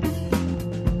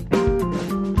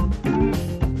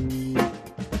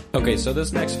 Okay, so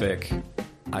this next fic,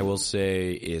 I will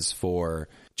say, is for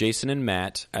Jason and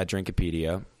Matt at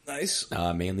Drinkopedia. Nice.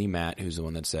 Mainly Matt, who's the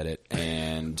one that said it.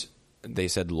 And they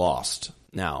said Lost.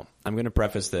 Now, I'm going to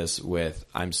preface this with,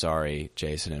 I'm sorry,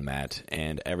 Jason and Matt,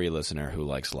 and every listener who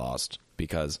likes Lost,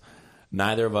 because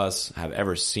neither of us have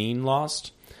ever seen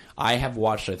Lost. I have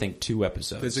watched, I think, 2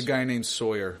 episodes. There's a guy named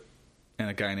Sawyer and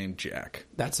a guy named Jack.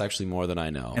 That's actually more than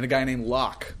I know. And a guy named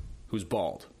Locke, who's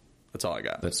bald. That's all I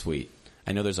got. That's sweet.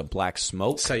 I know there's a black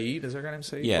smoke. Saeed? Is there a guy named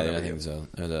Saeed? Yeah, Whatever I think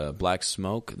there's a black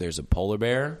smoke. There's a polar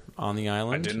bear on the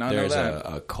island. I did not know there's that.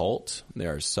 a cult.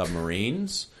 There are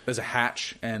submarines. There's a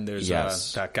hatch, and there's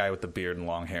that guy with the beard and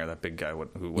long hair, that big guy,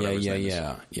 whatever his name is.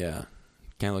 Yeah.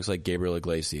 Kind of looks like Gabriel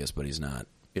Iglesias, but he's not.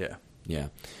 Yeah. Yeah.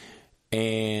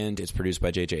 And it's produced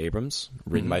by J.J. Abrams,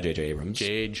 written by J.J. Abrams.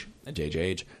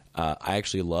 J.J. I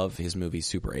actually love his movie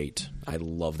Super 8. I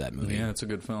love that movie. Yeah, it's a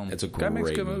good film. It's a guy makes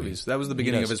great good movie. movies. That was the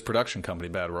beginning of his production company,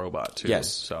 Bad Robot, too.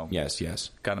 Yes. So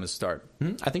Yes. got him his start.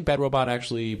 I think Bad Robot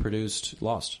actually produced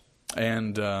Lost.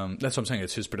 And that's what I'm saying.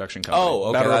 It's his production company. Oh,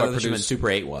 okay. Bad I Robot thought you meant produced, Super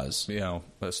 8 was.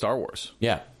 Star Wars.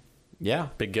 Yeah.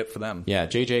 Big get for them. Yeah,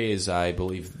 JJ is, I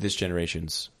believe, this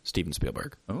generation's Steven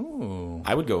Spielberg. Oh.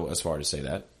 I would go as far to say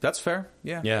that. That's fair.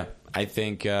 Yeah. Yeah. I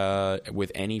think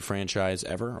with any franchise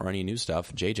ever or any new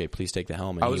stuff, JJ, please take the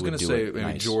helm. And I was going to say maybe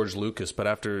nice. George Lucas, but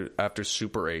after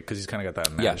Super 8, because he's kind of got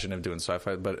that imaginative doing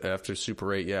sci-fi, but after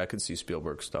Super 8, I could see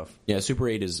Spielberg stuff. Yeah, Super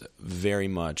 8 is very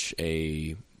much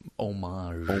a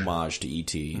homage to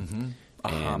E.T. Mm-hmm. A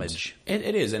homage.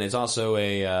 It is, and it's also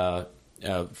a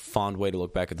fond way to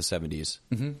look back at the 70s.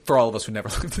 Mm-hmm. For all of us who never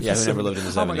lived in the 70s. Who never lived in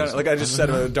the 70s. Oh my God, like I just said,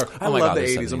 I love the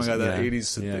 80s. Oh my God, the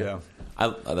 80s. Yeah.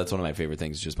 That's one of my favorite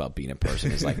things just about being a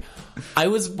person. Is like, I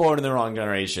was born in the wrong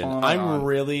generation. I'm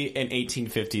really an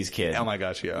 1850s kid. Oh my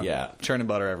gosh, yeah. Yeah. Churning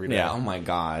butter every day. Yeah, oh my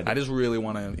God. I just really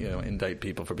want to, indict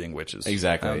people for being witches.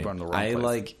 Exactly. I was born in the wrong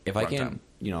place. If I can't,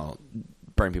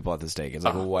 burn people at the stake, it's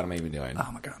like, well, what am I even doing?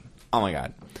 Oh my God. Oh my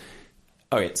God.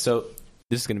 Okay, so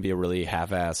this is going to be a really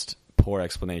half-assed, poor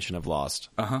explanation of Lost.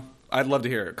 Uh-huh. I'd love to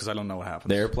hear it because I don't know what happens.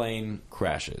 The airplane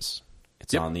crashes.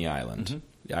 It's on the island. Mm-hmm.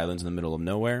 The island's in the middle of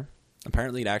nowhere.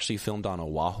 Apparently, it actually filmed on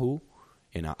Oahu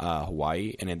in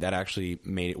Hawaii, and that actually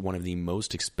made it one of the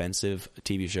most expensive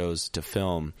TV shows to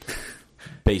film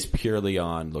based purely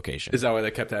on location. Is that why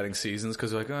they kept adding seasons?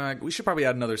 Because they're like, we should probably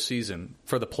add another season.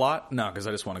 For the plot? No, because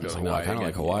I just want to go to Hawaii. I kind of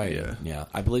like Hawaii. Yeah.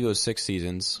 I believe it was 6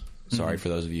 seasons. Sorry for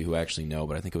those of you who actually know,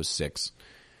 but I think it was 6.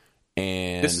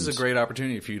 And this is a great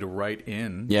opportunity for you to write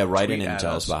in. Yeah, write in and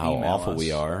tell us about how awful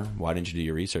we are. Why didn't you do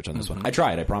your research on this one? I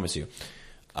tried, I promise you.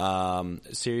 A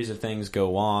series of things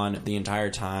go on the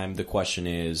entire time. The question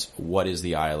is, what is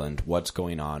the island? What's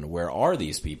going on? Where are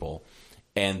these people?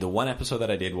 And the one episode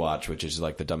that I did watch, which is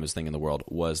like the dumbest thing in the world,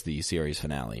 was the series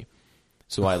finale.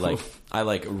 So I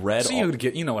read. So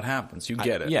you know what happens. You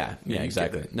get it. Yeah,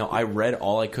 exactly. No, I read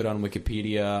all I could on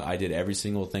Wikipedia. I did every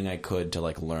single thing I could to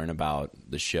learn about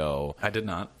the show. I did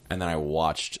not. And then I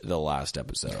watched the last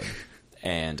episode.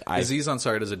 And Aziz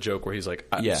Ansari does a joke where he's like,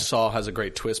 Saw has a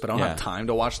great twist, but I don't have time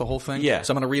to watch the whole thing. Yeah.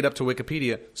 So I'm going to read up to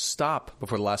Wikipedia, stop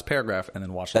before the last paragraph, and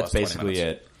then watch the last 20 minutes. That's basically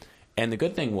it. And the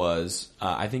good thing was,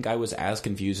 I think I was as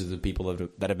confused as the people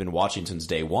that have been watching since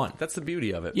day one. That's the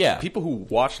beauty of it. Yeah. People who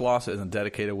watch Lost in a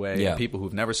dedicated way, and people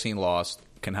who've never seen Lost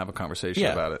can have a conversation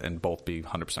about it and both be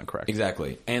 100% correct.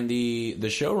 Exactly. And the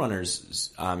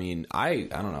showrunners, I mean, I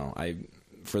don't know.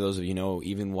 For those of you who know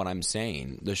even what I'm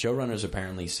saying, the showrunners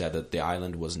apparently said that the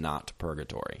island was not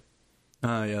purgatory.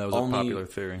 Yeah, that was a popular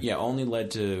theory. Yeah, only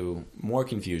led to more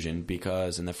confusion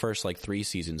because in the first 3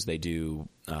 seasons they do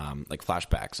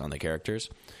flashbacks on the characters,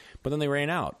 but then they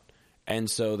ran out, and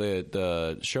so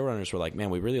the showrunners were like, "Man,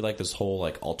 we really like this whole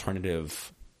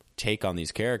alternative take on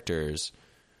these characters,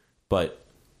 but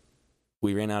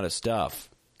we ran out of stuff."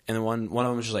 And then one of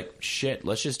them was just like, "Shit,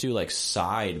 let's just do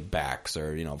side backs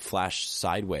or flash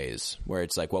sideways, where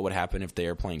it's what would happen if the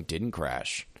airplane didn't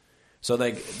crash." So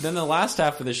then the last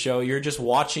half of the show, you're just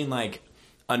watching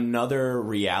another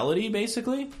reality,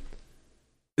 basically.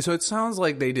 So it sounds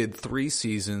like they did 3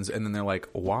 seasons, and then they're like,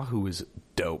 Oahu is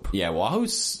dope. Yeah,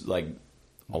 Oahu's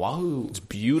it's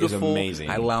beautiful, is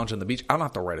amazing. I lounge on the beach. I don't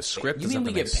have to write a script. You mean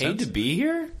we get paid to be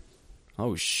here?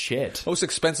 Oh shit! Most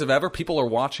expensive ever. People are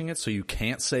watching it, so you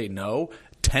can't say no.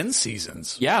 10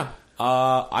 seasons. Yeah,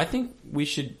 I think we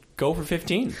should go for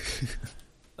 15.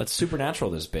 Let's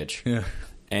supernatural this bitch. Yeah.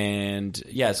 And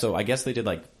yeah, so I guess they did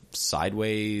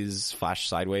sideways, flash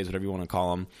sideways, whatever you want to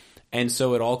call them. And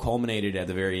so it all culminated at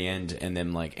the very end and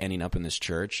then ending up in this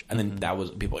church. And then that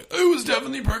was, people it was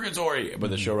definitely purgatory.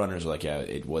 But the showrunners were like, yeah,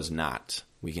 it was not.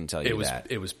 We can tell you that.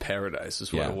 It was paradise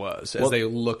is what it was. As they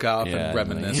look up and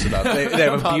reminisce about they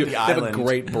have a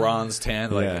great bronze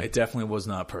tan. It definitely was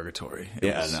not purgatory.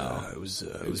 It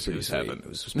was heaven. It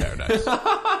was paradise.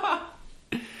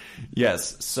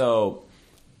 Yes. So,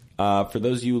 for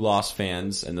those of you Lost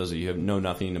fans and those of you who know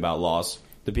nothing about Lost,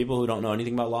 the people who don't know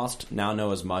anything about Lost now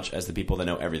know as much as the people that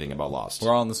know everything about Lost.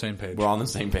 We're all on the same page. We're all on the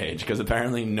same page because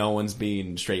apparently no one's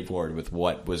being straightforward with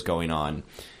what was going on.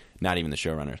 Not even the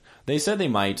showrunners. They said they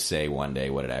might say one day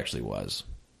what it actually was.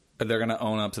 They're going to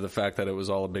own up to the fact that it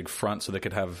was all a big front so they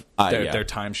could have their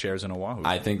timeshares in Oahu.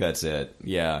 I think that's it.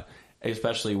 Yeah.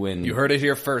 Especially when... You heard it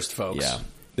here first, folks. Yeah.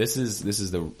 This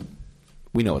is the...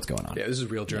 We know what's going on. Yeah, this is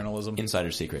real journalism. Insider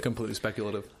secret. Completely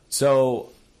speculative. So,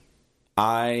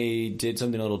 I did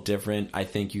something a little different. I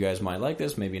think you guys might like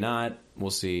this, maybe not.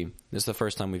 We'll see. This is the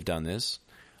first time we've done this.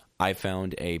 I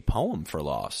found a poem for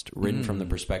Lost, written from the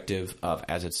perspective of,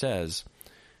 as it says,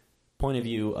 point of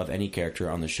view of any character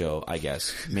on the show, I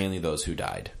guess, mainly those who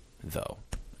died, though.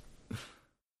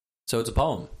 So it's a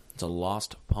poem. It's a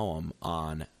Lost poem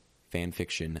on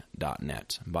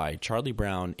fanfiction.net by Charlie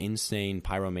Brown, insane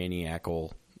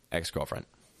pyromaniacal ex-girlfriend.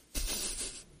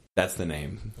 That's the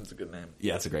name. That's a good name.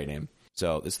 Yeah, it's a great name.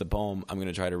 So it's the poem. I'm going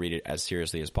to try to read it as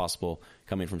seriously as possible,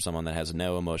 coming from someone that has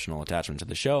no emotional attachment to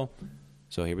the show.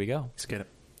 So here we go. Let's get it.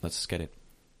 Let's get it.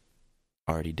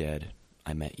 Already dead,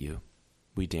 I met you.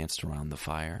 We danced around the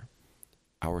fire.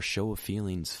 Our show of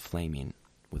feelings flaming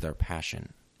with our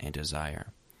passion and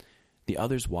desire. The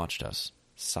others watched us,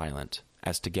 silent,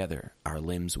 as together our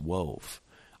limbs wove,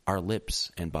 our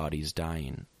lips and bodies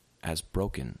dying, as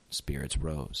broken spirits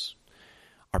rose.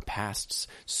 Our pasts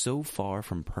so far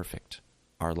from perfect,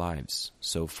 our lives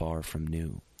so far from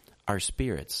new, our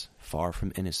spirits far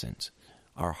from innocent,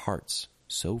 our hearts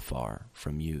so far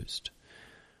from used.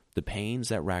 The pains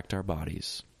that racked our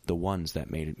bodies, the ones that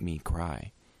made me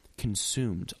cry,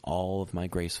 consumed all of my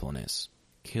gracefulness,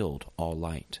 killed all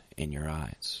light in your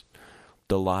eyes.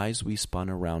 The lies we spun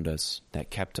around us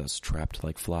that kept us trapped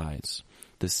like flies,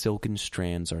 the silken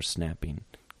strands are snapping,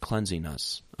 cleansing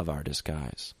us of our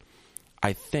disguise.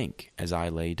 I think, as I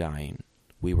lay dying,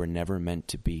 we were never meant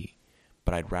to be,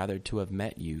 but I'd rather to have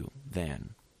met you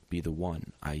than be the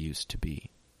one I used to be.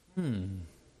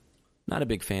 Not a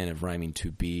big fan of rhyming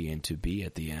to be and to be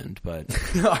at the end, but...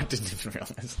 No, I didn't even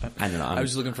realize that. I don't know. I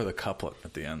was just looking for the couplet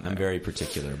at the end. I'm very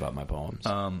particular about my poems.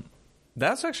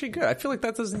 That's actually good. I feel like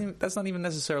that's not even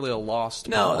necessarily a Lost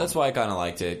No, poem. that's why I kind of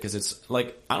liked it, because it's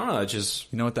like, I don't know, it's just...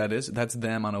 You know what that is? That's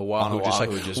them on Oahu. On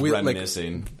Oahu, just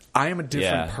reminiscing. I am a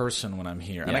different Yeah. person when I'm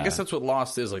here. And I Yeah. guess that's what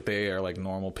Lost is. Like, they are like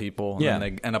normal people. And Yeah.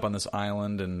 then they end up on this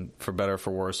island, and for better or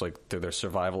for worse, like, they're their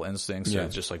survival instincts Yeah. are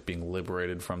just like being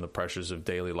liberated from the pressures of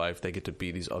daily life. They get to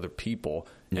be these other people,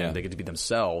 Yeah. and they get to be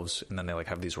themselves, and then they like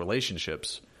have these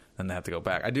relationships, and they have to go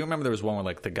back. I do remember there was one where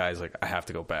like the guy's like, I have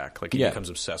to go back. Like, he Yeah. becomes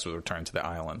obsessed with return to the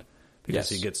island.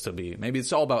 Because Yes. he gets to be... Maybe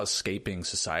it's all about escaping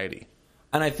society.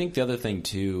 And I think the other thing,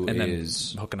 too, And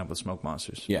is... then hooking up with smoke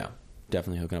monsters. Yeah,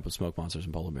 definitely hooking up with smoke monsters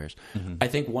and polar bears. Mm-hmm. I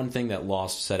think one thing that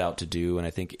Lost set out to do, and I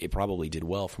think it probably did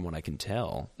well from what I can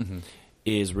tell,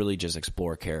 is really just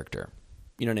explore character.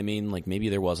 You know what I mean? Like, maybe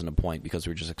there wasn't a point because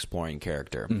we were just exploring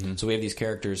character. So we have these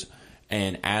characters,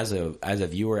 and as a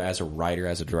viewer, as a writer,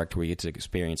 as a director, we get to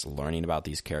experience learning about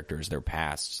these characters, their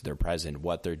pasts, their present,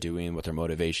 what they're doing, what their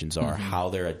motivations are, how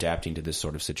they're adapting to this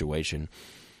sort of situation.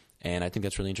 And I think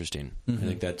that's really interesting. I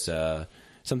think that's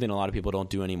something a lot of people don't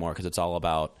do anymore because it's all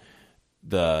about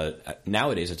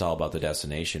nowadays it's all about the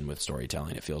destination with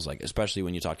storytelling. It feels like, especially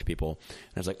when you talk to people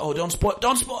and it's like, oh, don't spoil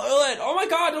it. Oh my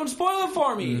God, don't spoil it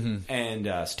for me.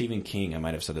 And Stephen King, I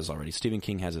might have said this already. Stephen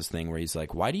King has this thing where he's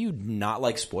like, why do you not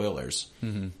like spoilers?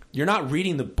 You're not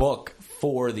reading the book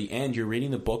for the end. You're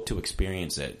reading the book to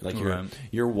experience it. Like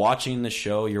you're watching the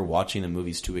show, you're watching the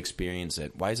movies to experience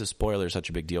it. Why is a spoiler such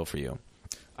a big deal for you?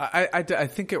 I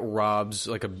think it robs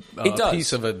like a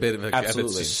piece of a bit of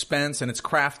its suspense, and it's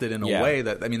crafted in a way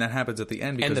that, I mean, that happens at the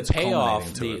end because and the payoff,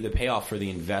 it's culminating to the payoff for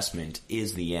the investment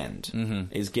is the end,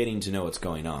 is getting to know what's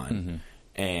going on.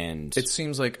 And it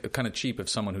seems like kind of cheap if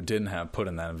someone who didn't have put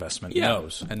in that investment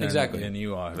knows, and then, exactly, and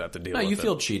you have to deal with you it.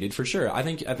 feel cheated for sure. I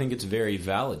think it's very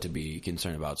valid to be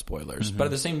concerned about spoilers, but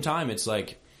at the same time, it's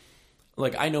like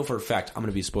I know for a fact I'm going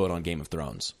to be spoiled on Game of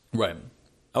Thrones. Right.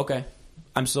 Okay.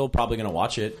 I'm still probably going to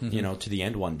watch it, to the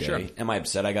end one day. Sure. Am I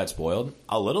upset I got spoiled?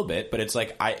 A little bit, but it's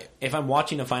like if I'm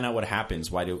watching to find out what happens,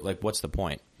 what's the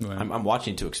point? Right. I'm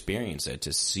watching to experience it,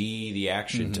 to see the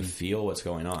action, to feel what's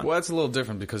going on. Well, that's a little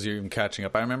different because you're even catching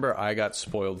up. I remember I got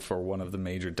spoiled for one of the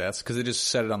major deaths because they just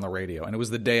said it on the radio, and it was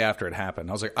the day after it happened.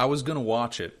 I was like, I was going to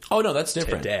watch it. Oh no, that's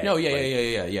different. Today. No,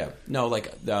 yeah.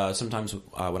 No, sometimes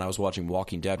when I was watching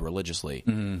Walking Dead religiously,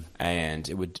 and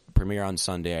it would premiere on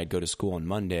Sunday, I'd go to school on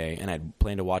Monday, and I'd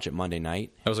plan to watch it Monday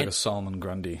night. That was like a Solomon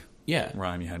Grundy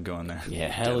rhyme you had going there. Yeah,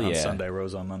 hell Dead yeah. on Sunday,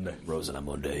 rose on Monday. Rose on a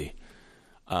Monday.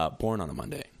 Born on a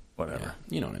Monday. Whatever.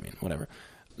 Yeah, you know what I mean. Whatever.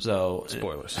 So,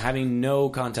 spoilers. Having no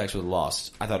context with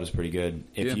Lost, I thought it was pretty good.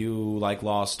 If you like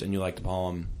Lost and you like the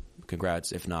poem,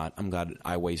 congrats. If not, I'm glad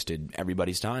I wasted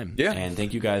everybody's time. Yeah. And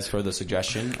thank you guys for the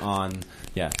suggestion on,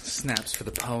 Snaps for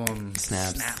the poem.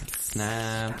 Snaps.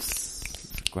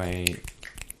 Great.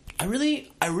 I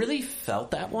really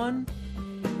felt that one.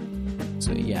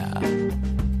 So, yeah.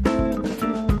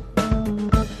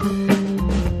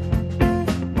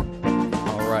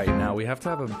 We have to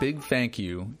have a big thank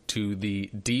you to the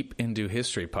Deep Into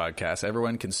History podcast.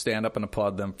 Everyone can stand up and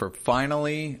applaud them for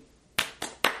finally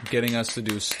getting us to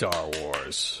do Star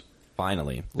Wars.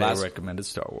 Finally. They recommended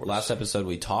Star Wars. Last episode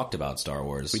we talked about Star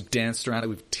Wars. We danced around it.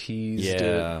 We've teased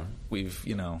it. We've,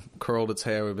 curled its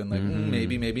hair. We've been like,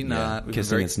 maybe not. We've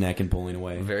kissing its neck and pulling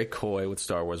away. Very coy with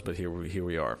Star Wars, but here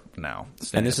we are now.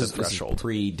 And this is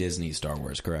pre-Disney Star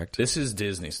Wars, correct? This is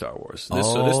Disney Star Wars.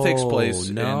 So this takes place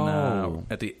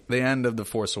at the end of The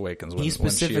Force Awakens. He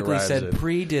specifically said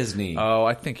pre-Disney. Oh,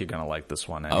 I think you're going to like this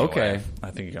one anyway. Okay. I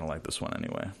think you're going to like this one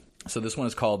anyway. So this one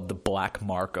is called The Black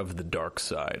Mark of the Dark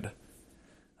Side.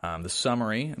 The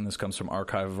summary, and this comes from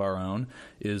Archive of Our Own,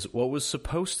 is what was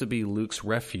supposed to be Luke's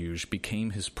refuge became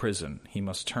his prison. He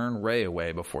must turn Rey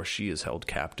away before she is held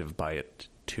captive by it,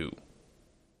 too.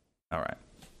 All right.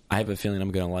 I have a feeling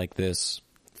I'm going to like this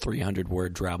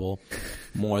 300-word drabble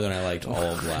more than I liked all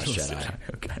of Last Jedi.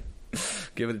 Okay.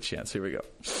 Give it a chance. Here we go.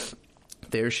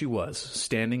 There she was,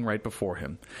 standing right before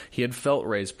him. He had felt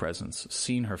Rey's presence,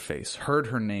 seen her face, heard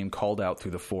her name called out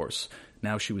through the Force.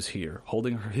 Now she was here,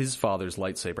 holding his father's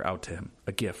lightsaber out to him.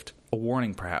 A gift. A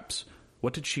warning, perhaps.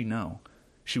 What did she know?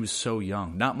 She was so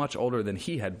young, not much older than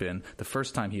he had been the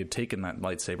first time he had taken that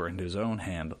lightsaber into his own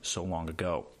hand so long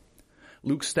ago.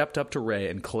 Luke stepped up to Rey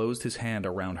and closed his hand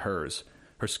around hers.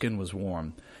 Her skin was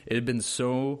warm. It had been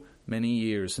so many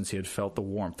years since he had felt the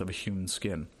warmth of a human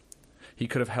skin. He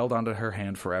could have held onto her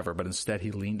hand forever, but instead he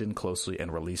leaned in closely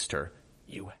and released her.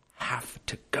 "You have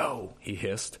to go," he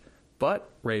hissed. "But,"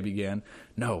 Rey began.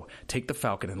 "No, take the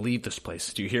Falcon and leave this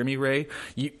place. Do you hear me, Rey?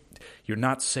 You're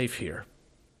not safe here."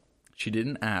 She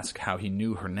didn't ask how he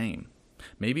knew her name.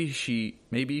 Maybe she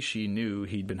knew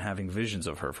he'd been having visions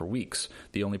of her for weeks,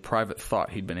 the only private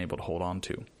thought he'd been able to hold on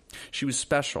to. She was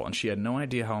special, and she had no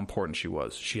idea how important she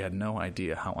was. She had no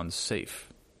idea how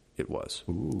unsafe it was.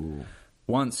 Ooh.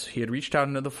 Once, he had reached out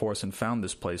into the Force and found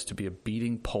this place to be a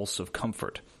beating pulse of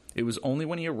comfort. It was only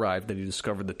when he arrived that he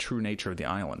discovered the true nature of the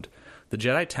island. The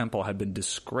Jedi Temple had been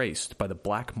disgraced by the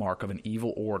black mark of an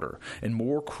evil order, and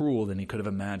more cruel than he could have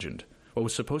imagined. What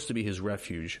was supposed to be his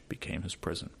refuge became his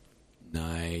prison.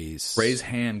 Nice. Rey's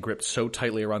hand gripped so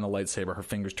tightly around the lightsaber, her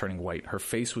fingers turning white. Her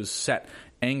face was set,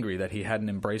 angry that he hadn't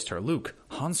embraced her. "Luke,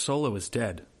 Han Solo is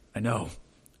dead." "I know."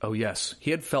 Oh yes,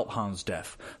 he had felt Han's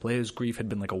death. Leia's grief had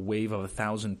been like a wave of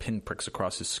 1,000 pinpricks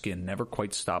across his skin, never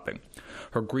quite stopping.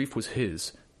 Her grief was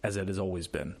his, as it has always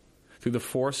been. Through the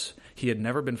Force, he had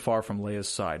never been far from Leia's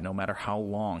side, no matter how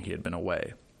long he had been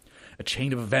away. "A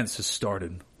chain of events has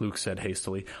started," Luke said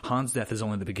hastily. "Han's death is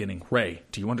only the beginning. Rey,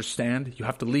 do you understand? You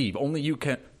have to leave. Only you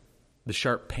can..." The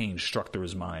sharp pain struck through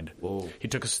his mind. Whoa. He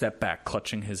took a step back,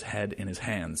 clutching his head in his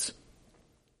hands.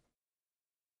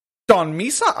 "Don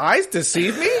Misa eyes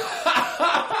deceive me?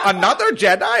 Another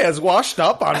Jedi has washed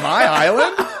up on my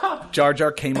island?" Jar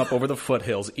Jar came up over the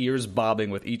foothills, ears bobbing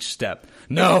with each step.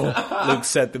 "No," Luke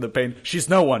said through the pain. "She's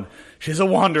no one. She's a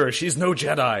wanderer. She's no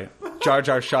Jedi." Jar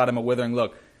Jar shot him a withering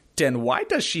look. "Then why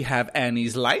does she have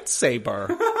Annie's lightsaber?"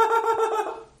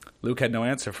 Luke had no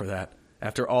answer for that.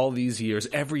 After all these years,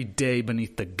 every day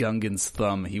beneath the Gungan's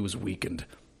thumb, he was weakened.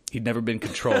 He'd never been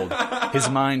controlled. His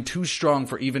mind too strong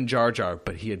for even Jar Jar,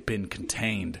 but he had been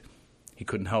contained. He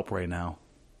couldn't help Rey now.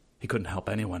 He couldn't help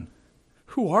anyone.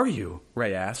 "Who are you?"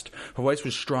 Rey asked. Her voice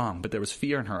was strong, but there was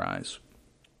fear in her eyes.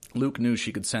 Luke knew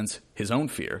she could sense his own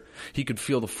fear. He could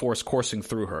feel the Force coursing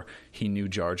through her. He knew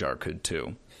Jar Jar could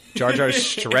too. Jar Jar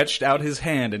stretched out his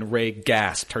hand and Rey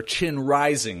gasped, her chin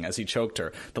rising as he choked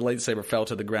her. The lightsaber fell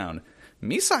to the ground.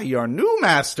 "Misa, your new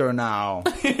master now."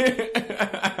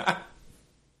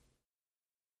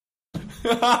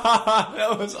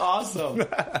 That was awesome.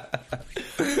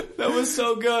 That was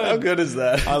so good. How good is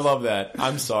that? I love that.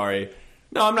 I'm sorry.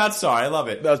 No, I'm not sorry. I love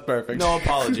it. That's perfect. No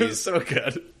apologies. So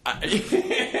good.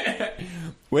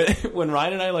 When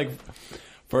Ryan and I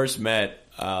first met,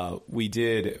 we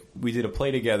did a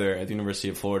play together at the University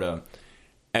of Florida.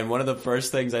 And one of the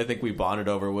first things I think we bonded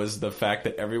over was the fact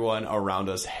that everyone around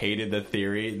us hated the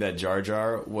theory that Jar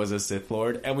Jar was a Sith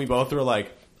Lord. And we both were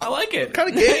like, I like it. Kind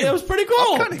of game. It was pretty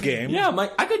cool. Kind of game. Yeah, I'm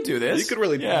like, I could do this. You could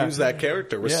really use that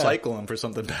character, recycle him for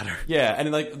something better. Yeah,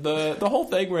 and the whole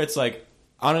thing where it's like,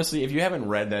 honestly, if you haven't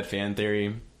read that fan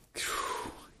theory,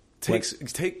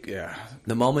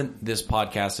 The moment this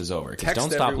podcast is over, 'cause Text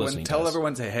don't stop everyone, listening. tell to us.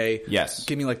 everyone, say, hey, Yes.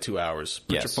 give me like 2 hours.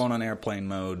 Put Yes. your phone on airplane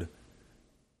mode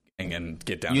and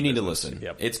get down. You need to business. listen.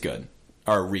 Yep. It's good.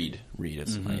 Or read.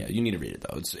 It's yeah, you need to read it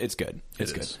though. It's good.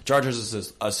 It's It good. is. Jar Jar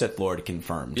is a Sith Lord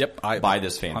confirmed. Yep, by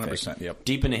this fanfic. 100%, yep.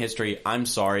 Deep into history. I'm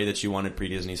sorry that you wanted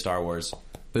pre-Disney Star Wars,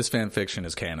 This fan fiction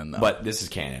is canon, though. but this is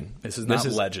canon. This is not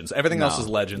legends. Everything else is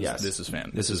legends. Yes. This is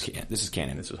fan. This is canon.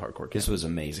 This is hardcore canon. This was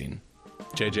amazing.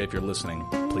 JJ, if you're listening,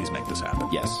 please make this happen.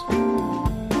 Yes.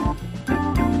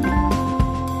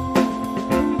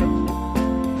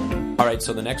 All right,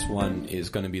 so the next one is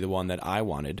going to be the one that I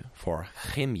wanted for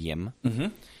Himyim. Mm-hmm.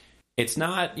 It's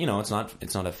not, it's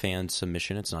not a fan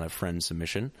submission. It's not a friend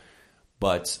submission,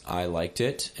 but I liked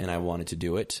it and I wanted to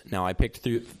do it. Now I picked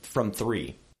from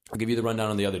 3. I'll give you the rundown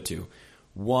on the other 2.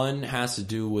 One has to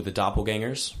do with the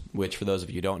doppelgangers, which for those of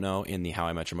you who don't know, in the How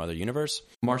I Met Your Mother universe,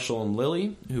 Marshall and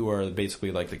Lily, who are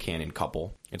basically like the canon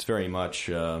couple. It's very much,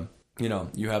 you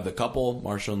have the couple,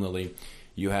 Marshall and Lily.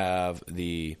 You have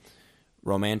the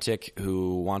romantic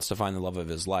who wants to find the love of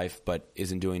his life but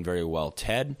isn't doing very well,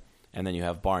 Ted. And then you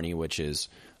have Barney, which is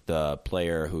the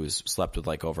player who's slept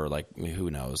with over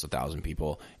who knows 1,000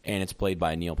 people, and it's played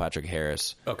by Neil Patrick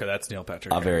Harris. Okay, that's Neil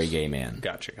Patrick Harris. A very gay man.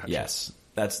 Gotcha. Yes,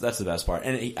 that's the best part.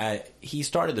 And he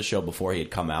started the show before he had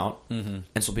come out, and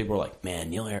so people were like, "Man,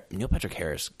 Neil Patrick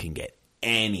Harris can get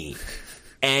anything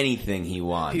he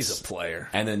wants. He's a player."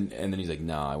 And then he's like,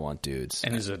 "No, I want dudes."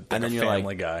 And he's a and then you're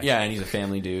family guy. Yeah, and he's a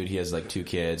family dude. He has 2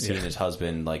 kids. He and his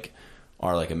husband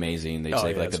are amazing. They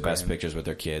take the best pictures with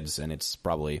their kids, and it's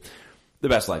probably the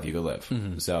best life you could live.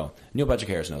 Mm-hmm. So Neil Patrick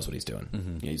Harris knows what he's doing.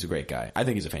 Mm-hmm. Yeah, he's a great guy. I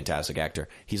think he's a fantastic actor.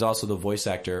 He's also the voice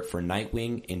actor for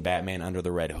Nightwing in Batman Under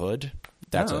the Red Hood.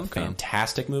 That's a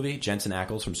fantastic movie. Jensen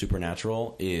Ackles from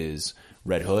Supernatural is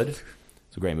Red Hood.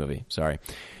 It's a great movie. Sorry.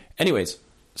 Anyways,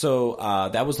 so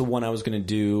that was the one I was going to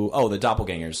do. Oh, the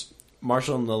doppelgangers.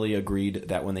 Marshall and Lily agreed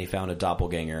that when they found a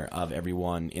doppelganger of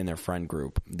everyone in their friend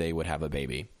group, they would have a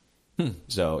baby.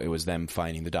 So it was them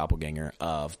finding the doppelganger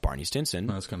of Barney Stinson.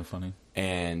 That's kind of funny.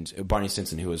 And Barney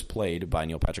Stinson, who was played by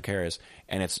Neil Patrick Harris,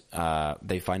 and it's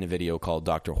they find a video called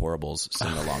Dr. Horrible's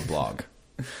Sing-Along Blog.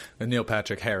 The Neil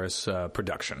Patrick Harris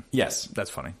production. Yes.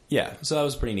 That's funny. Yeah, so that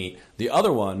was pretty neat. The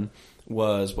other one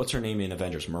was, what's her name in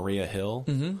Avengers? Maria Hill?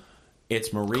 Mm-hmm.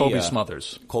 It's Maria... Colby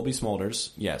Smothers. Colby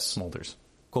Smulders, yes. Smulders.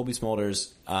 Colby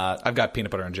Smulders. I've got peanut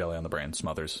butter and jelly on the brain.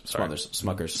 Smothers. Sorry.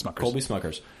 Smuckers. Colby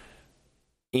Smuckers.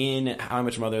 In How I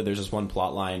Met Your Mother, there's this one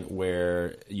plot line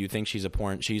where you think she used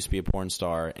to be a porn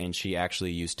star, and she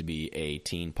actually used to be a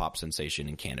teen pop sensation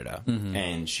in Canada. Mm-hmm.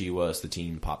 And she was the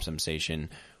teen pop sensation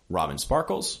Robin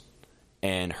Sparkles,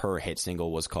 and her hit single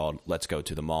was called Let's Go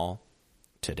to the Mall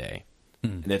Today.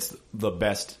 Mm. That's the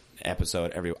best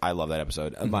episode. I love that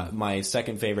episode. Mm-hmm. My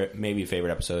second favorite, maybe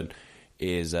favorite episode,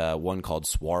 is one called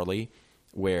Swarley,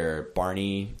 where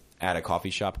Barney at a coffee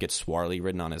shop gets Swarley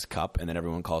written on his cup, and then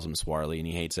everyone calls him Swarley, and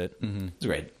he hates it. Mm-hmm. It's a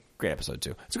great episode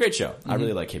too. It's a great show. Mm-hmm. I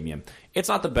really like Him. It's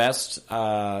not the best,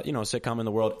 sitcom in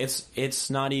the world. It's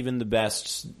not even the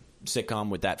best sitcom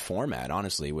with that format,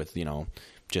 honestly. With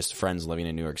just friends living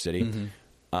in New York City.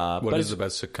 Mm-hmm. What is the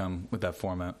best sitcom with that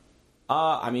format?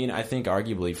 I think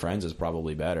arguably Friends is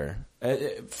probably better.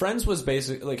 Friends was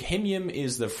basically Him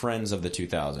is the Friends of the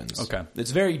 2000s. Okay, it's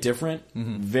very different,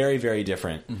 very very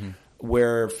different. Mm-hmm.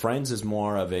 Where Friends is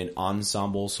more of an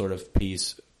ensemble sort of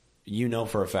piece.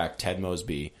 For a fact Ted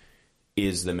Mosby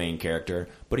is the main character,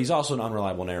 but he's also an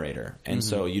unreliable narrator, and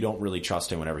so you don't really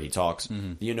trust him whenever he talks.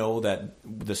 Mm-hmm. You know that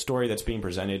the story that's being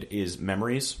presented is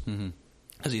memories,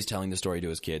 because he's telling the story to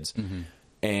his kids. Mm-hmm.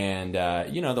 And,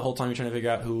 the whole time you're trying to figure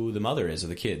out who the mother is of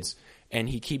the kids. And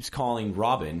he keeps calling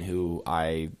Robin, who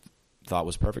I thought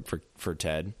was perfect for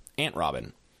Ted, Aunt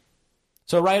Robin.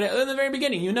 So right at the very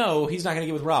beginning, he's not going to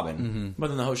get with Robin. Mm-hmm. But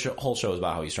then the whole show is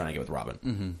about how he's trying to get with Robin.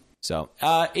 Mm-hmm. So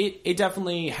it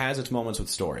definitely has its moments with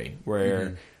story,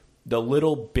 where the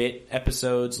little bit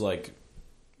episodes, like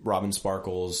Robin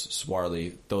Sparkles,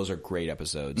 Swarley, those are great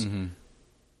episodes. Mm-hmm.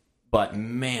 But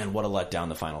man, what a letdown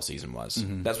the final season was.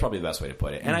 Mm-hmm. That's probably the best way to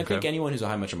put it. And I think anyone who's a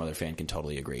How I Met Your Mother fan can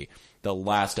totally agree. The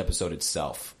last episode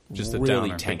itself just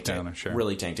really tanked it. Sure.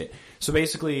 Really tanked it. So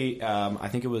basically, I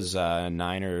think it was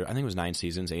 9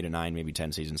 seasons, 8 or 9, maybe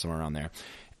 10 seasons, somewhere around there.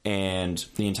 And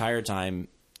the entire time,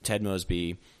 Ted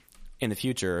Mosby, in the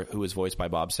future, who is voiced by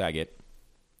Bob Saget,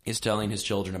 is telling his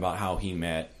children about how he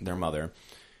met their mother.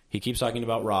 He keeps talking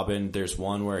about Robin. There's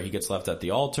one where he gets left at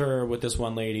the altar with this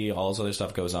one lady. All this other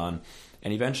stuff goes on.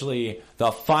 And eventually,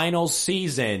 the final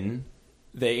season,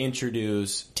 they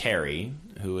introduce Terry,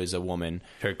 who is a woman.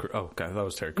 Terry. Oh, God, that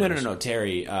was Terry Crews. No.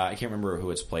 Terry. I can't remember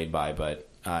who it's played by, but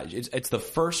It's the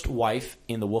first wife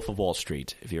in The Wolf of Wall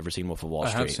Street. If you ever seen Wolf of Wall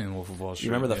Street, I have seen Wolf of Wall Street.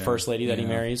 You remember the first lady that he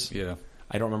marries? Yeah.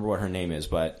 I don't remember what her name is,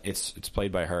 but it's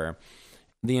played by her.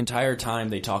 The entire time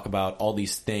they talk about all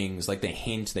these things, like they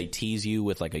hint, they tease you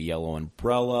with like a yellow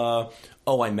umbrella.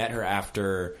 Oh, I met her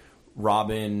after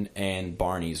Robin and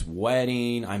Barney's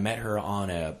wedding. I met her on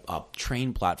a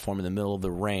train platform in the middle of the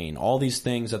rain. All these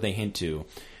things that they hint to.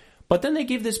 But then they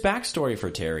give this backstory for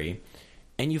Terry,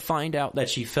 and you find out that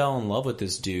she fell in love with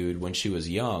this dude when she was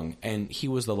young, and he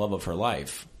was the love of her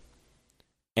life.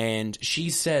 And she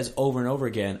says over and over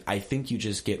again, I think you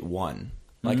just get one.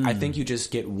 Like, I think you just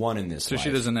get one in this life. So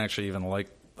she doesn't actually even like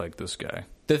this guy.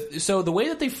 So the way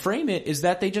that they frame it is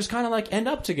that they just kind of like end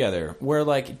up together, where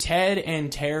like Ted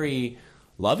and Terry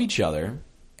love each other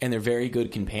and they're very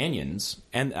good companions.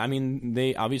 And I mean,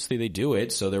 they do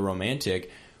it, so they're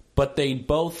romantic, but they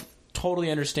both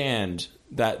totally understand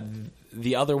that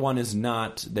the other one is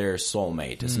not their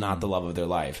soulmate. It's not the love of their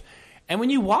life. And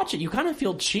when you watch it, you kind of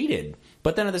feel cheated.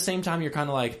 But then at the same time, you're kind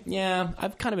of like, yeah,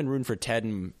 I've kind of been rooting for Ted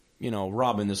and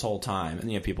Robin this whole time.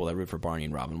 And you have people that root for Barney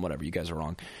and Robin, whatever, you guys are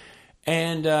wrong.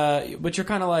 And, but you're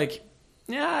kind of like,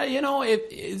 yeah,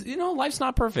 life's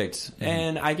not perfect.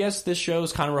 And I guess this show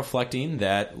is kind of reflecting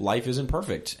that life isn't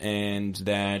perfect. And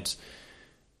that,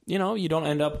 you don't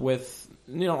end up with,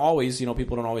 people don't always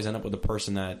end up with the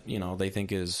person that, they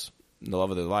think is the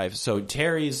love of their life. So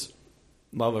Terry's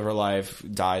love of her life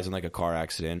dies in like a car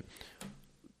accident.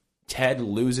 Ted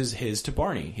loses his to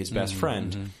Barney, his best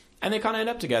friend. And they kind of end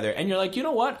up together. And you're like, you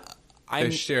know what? They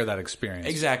share that experience.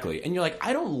 Exactly. And you're like,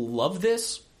 I don't love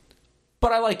this,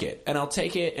 but I like it. And I'll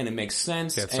take it, and it makes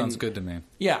sense. Yeah, it sounds good to me.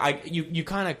 Yeah, you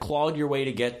kind of clawed your way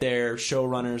to get there,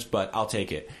 showrunners, but I'll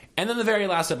take it. And then the very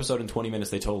last episode, in 20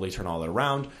 minutes, they totally turn all that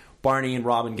around. Barney and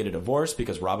Robin get a divorce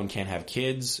because Robin can't have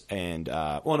kids. And,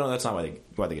 well, no, that's not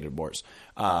why they get a divorce.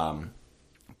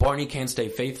 Barney can't stay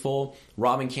faithful.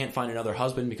 Robin can't find another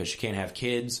husband because she can't have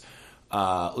kids.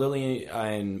 Lily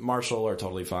and Marshall are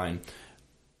totally fine.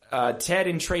 Ted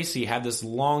and Tracy have this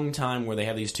long time where they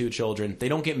have these two children. They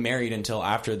don't get married until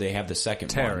after they have the second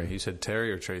Terry. one. You said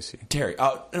Terry or Tracy? Terry.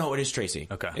 No, it is Tracy.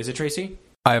 Okay. Is it Tracy?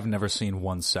 I have never seen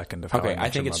 1 second of How Okay, I Met I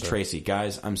think Your it's Mother. Tracy.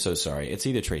 Guys, I'm so sorry. It's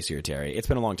either Tracy or Terry. It's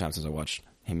been a long time since I watched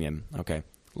him. Okay.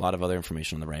 A lot of other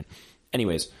information on the brain.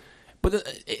 Anyways, but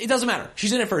it doesn't matter.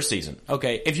 She's in it first season.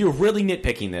 Okay. If you're really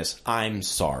nitpicking this, I'm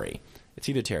sorry. It's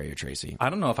either Terry or Tracy.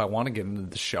 I don't know if I want to get into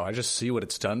the show. I just see what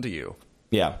it's done to you.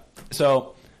 Yeah.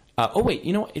 So, oh wait,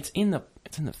 it's in the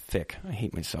fic. I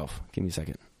hate myself. Give me a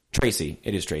second. Tracy.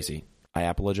 It is Tracy. I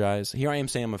apologize. Here I am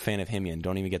saying I'm a fan of Himian.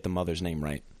 Don't even get the mother's name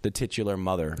right. The titular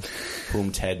mother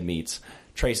whom Ted meets.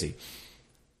 Tracy.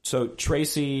 So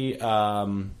Tracy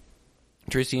and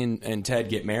Ted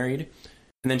get married,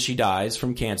 and then she dies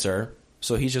from cancer,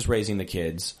 so he's just raising the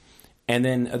kids. And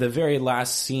then the very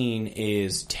last scene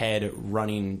is Ted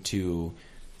running to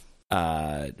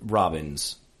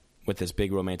Robin's with this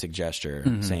big romantic gesture,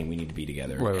 saying we need to be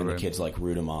together, and the kids like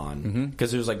root him on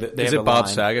because there's like Is it Bob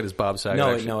Saget? Is Bob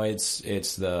Saget? No, it's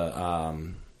the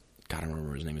God, I don't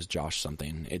remember his name is Josh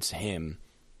something. It's him.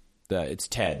 It's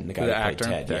Ted, the guy the who played actor,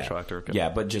 Ted, the actual actor. Okay. Yeah,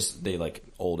 but just they like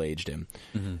old aged him,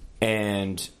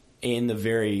 and in the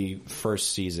very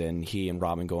first season, he and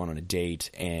Robin go on a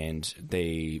date, and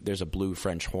there's a blue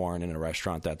French horn in a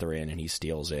restaurant that they're in, and he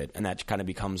steals it, and that kind of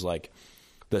becomes like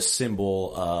the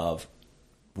symbol of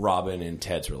Robin and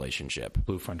Ted's relationship.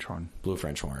 Blue French horn.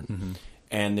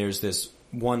 And there's this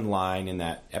one line in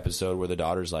that episode where the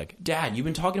daughter's like, Dad, you've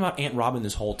been talking about Aunt Robin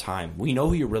this whole time. We know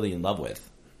who you're really in love with.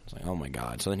 It's like, oh my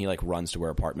God. So then he like runs to her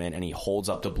apartment and he holds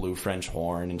up the blue French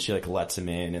horn and she like lets him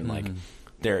in and like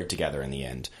they're together in the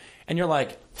end. And you're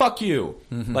like, fuck you.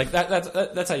 Like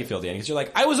that's how you feel at the end. Because you're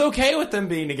like, I was okay with them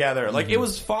being together. Like it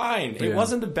was fine. It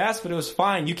wasn't the best, but it was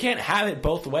fine. You can't have it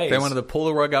both ways. They wanted to pull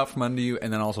the rug out from under you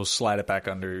and then also slide it back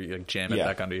under, like jam it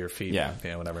back under your feet. Yeah,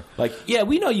 whatever. Like, yeah,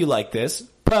 we know you like this,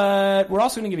 but we're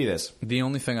also going to give you this. The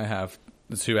only thing I have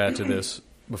to add to this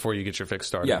before you get your fix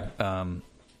started,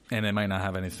 and it might not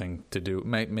have anything to do.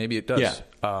 Maybe it does.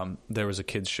 Yeah. There was a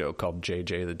kids show called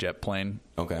JJ the Jet Plane.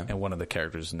 Okay. And one of the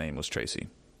characters' name was Tracy.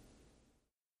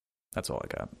 That's all I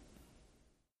got.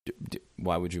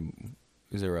 Why would you?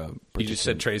 Is there a? You just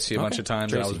said Tracy a bunch of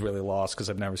times, Tracy. and I was really lost because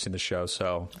I've never seen the show.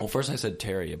 So, well, first I said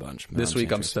Terry a bunch. This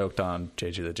week I'm stoked on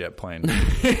JJ the Jet Plane.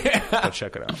 Go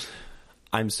check it out.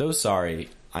 I'm so sorry.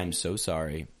 I'm so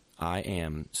sorry. I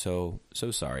am so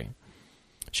sorry.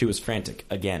 She was frantic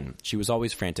again. She was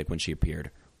always frantic when she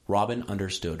appeared. Robin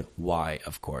understood why,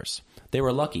 of course. They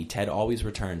were lucky Ted always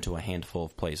returned to a handful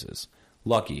of places.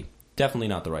 Lucky. Definitely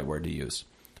not the right word to use.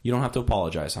 You don't have to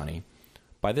apologize, honey.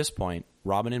 By this point,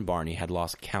 Robin and Barney had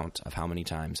lost count of how many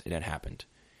times it had happened.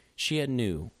 She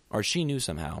knew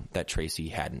somehow that Tracy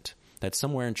hadn't. That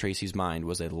somewhere in Tracy's mind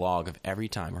was a log of every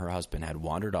time her husband had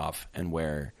wandered off and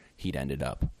where he'd ended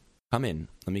up. Come in.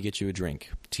 Let me get you a drink.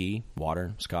 Tea,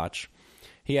 water, scotch.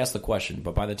 He asked the question,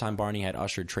 but by the time Barney had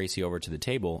ushered Tracy over to the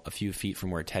table, a few feet from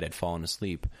where Ted had fallen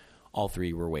asleep, all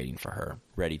three were waiting for her,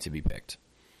 ready to be picked.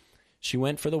 She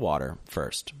went for the water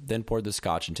first, then poured the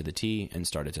scotch into the tea and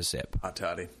started to sip. Hot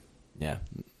toddy. Yeah,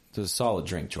 it was a solid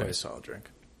drink choice. Very solid drink.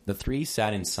 The three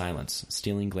sat in silence,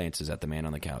 stealing glances at the man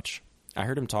on the couch. I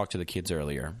heard him talk to the kids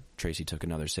earlier. Tracy took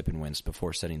another sip and winced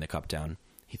before setting the cup down.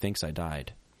 He thinks I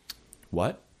died.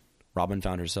 What? Robin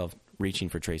found herself reaching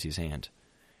for Tracy's hand.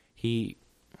 He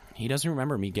doesn't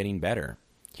remember me getting better.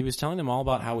 He was telling them all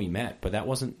about how we met, but that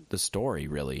wasn't the story,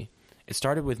 really. It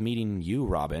started with meeting you,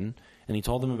 Robin, and he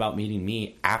told them about meeting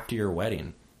me after your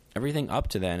wedding. Everything up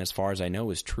to then, as far as I know,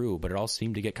 was true, but it all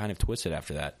seemed to get kind of twisted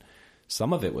after that.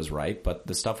 Some of it was right, but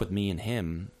the stuff with me and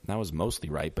him, that was mostly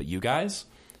right. But you guys?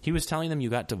 He was telling them you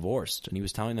got divorced, and he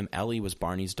was telling them Ellie was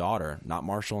Barney's daughter, not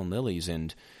Marshall and Lily's,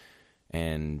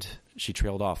 and she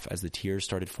trailed off as the tears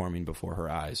started forming before her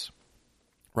eyes.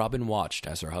 Robin watched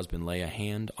as her husband lay a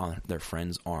hand on their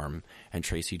friend's arm, and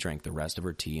Tracy drank the rest of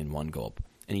her tea in one gulp,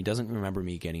 and he doesn't remember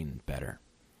me getting better.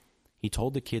 He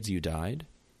told the kids you died?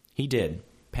 He did.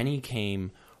 Penny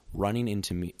came running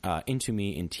into me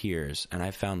in tears, and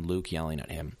I found Luke yelling at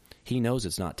him. He knows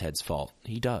it's not Ted's fault.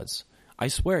 He does. I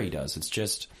swear he does.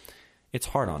 It's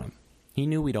hard on him. He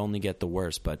knew we'd only get the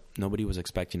worst, but nobody was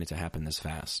expecting it to happen this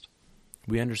fast.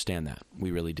 We understand that.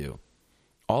 We really do.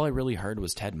 All I really heard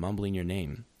was Ted mumbling your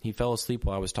name. He fell asleep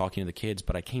while I was talking to the kids,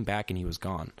 but I came back and he was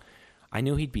gone. I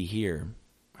knew he'd be here.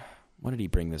 What did he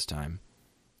bring this time?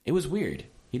 It was weird.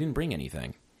 He didn't bring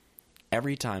anything.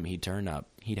 Every time he'd turn up,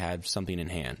 he'd have something in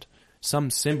hand. Some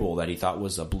symbol that he thought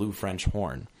was a blue French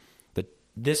horn.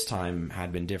 This time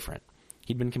had been different.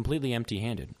 He'd been completely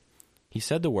empty-handed. He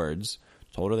said the words,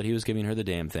 told her that he was giving her the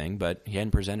damn thing, but he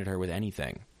hadn't presented her with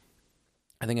anything.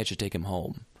 I think I should take him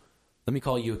home. Let me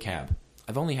call you a cab.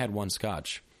 I've only had one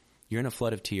scotch. You're in a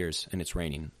flood of tears, and it's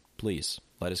raining. Please,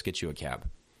 let us get you a cab.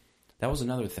 That was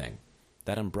another thing.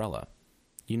 That umbrella.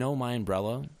 You know my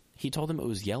umbrella? He told him it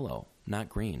was yellow, not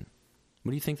green.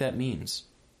 What do you think that means?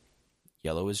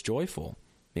 Yellow is joyful.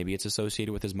 Maybe it's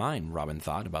associated with his mind, Robin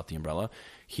thought about the umbrella,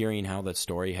 hearing how the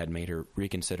story had made her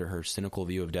reconsider her cynical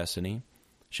view of destiny.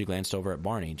 She glanced over at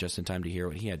Barney just in time to hear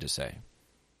what he had to say.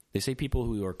 They say people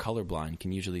who are colorblind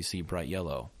can usually see bright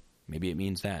yellow. Maybe it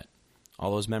means that.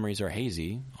 All those memories are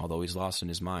hazy, although he's lost in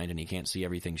his mind and he can't see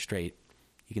everything straight.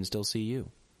 He can still see you.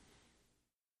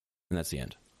 And that's the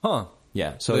end. Huh.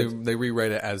 Yeah. So they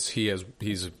rewrite it as he's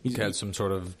had some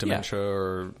sort of dementia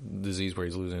or disease where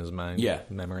he's losing his mind. Yeah.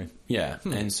 Memory. Yeah.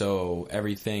 And so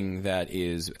everything that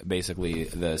is basically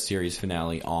the series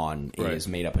finale on is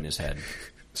made up in his head.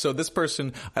 So this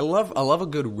person, I love a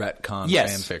good retcon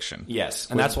fan fiction. Yes,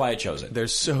 and that's why I chose it. They're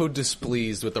so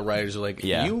displeased with the writers. They're like,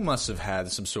 you must have had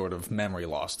some sort of memory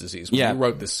loss disease when you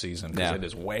wrote this season because it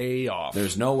is way off.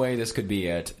 There's no way this could be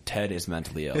it. Ted is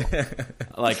mentally ill.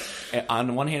 Like, on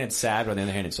the one hand, it's sad, but on the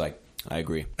other hand, it's like, I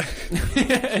agree.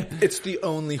 It's the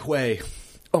only way.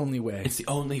 Only way. It's the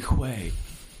only way.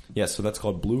 Yes, so that's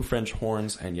called Blue French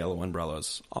Horns and Yellow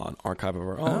Umbrellas on Archive of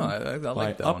Our Own. I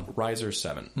like that one. Upriser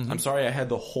 7. Mm-hmm. I'm sorry I had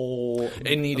the whole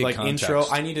intro.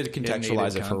 I needed to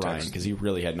contextualize it for Ryan because he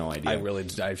really had no idea.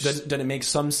 Did it make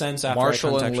some sense after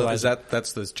Marshall I contextualized and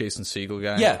that's the Jason Segel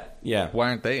guy? Yeah. Why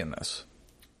aren't they in this?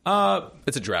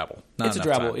 It's a drabble. It's a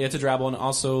drabble. It's a drabble, and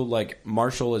also like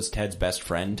Marshall is Ted's best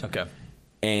friend. Okay.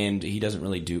 And he doesn't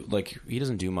really do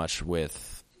much with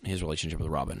his relationship with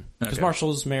Robin. Because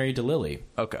Marshall's married to Lily.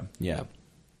 Okay. Yeah.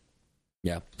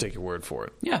 Take your word for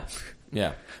it. Yeah.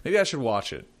 Maybe I should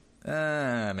watch it.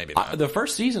 Maybe not. The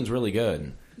first season's really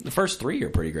good. The first 3 are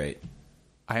pretty great.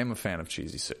 I am a fan of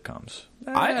cheesy sitcoms.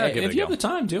 If you have the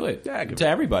time, do it. Yeah, to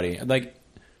everybody. Like,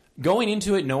 going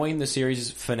into it knowing the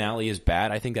series finale is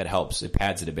bad, I think that helps. It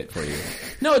pads it a bit for you.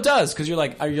 No, it does, because you're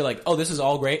like, oh, this is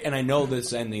all great, and I know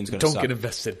this ending's going to suck. Don't get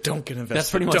invested.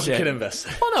 That's pretty much Don't get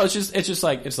invested. Well, no, it's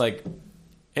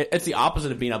the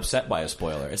opposite of being upset by a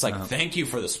spoiler. It's like, thank you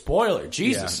for the spoiler.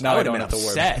 Jesus, now I don't have have to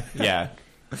worry. Upset. Yeah.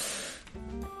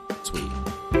 Sweet.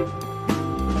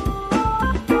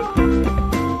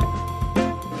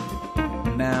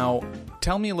 Now,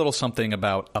 tell me a little something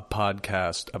about a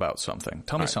podcast about something.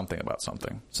 Tell me something about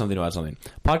something. Something about something.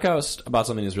 Podcast about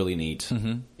something is really neat.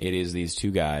 Mm-hmm. It is these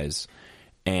two guys,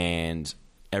 and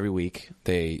every week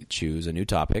they choose a new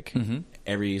topic.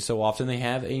 Every so often they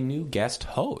have a new guest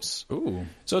host. Ooh.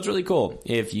 So it's really cool.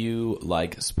 If you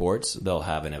like sports, they'll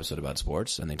have an episode about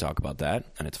sports, and they talk about that,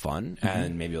 and it's fun.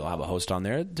 And maybe they'll have a host on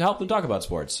there to help them talk about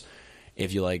sports.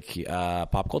 If you like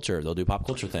pop culture, they'll do pop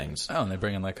culture things. Oh, and they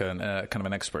bring in like a kind of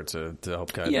an expert to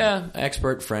help guide them. Yeah,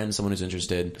 expert, friend, someone who's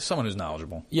interested. Someone who's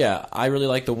knowledgeable. Yeah, I really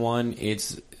like the one.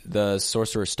 It's the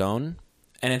Sorcerer's Stone.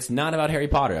 And it's not about Harry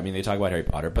Potter. I mean, they talk about Harry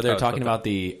Potter, but they're talking about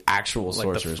the actual Like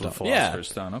Sorcerer's the Stone. Philosopher's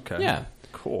Stone. Okay. Yeah.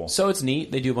 Cool. So it's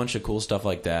neat. They do a bunch of cool stuff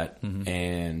like that.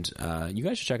 And you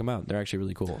guys should check them out. They're actually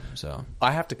really cool. So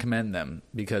I have to commend them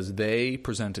because they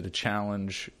presented a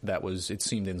challenge that it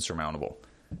seemed insurmountable.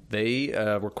 They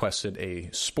requested a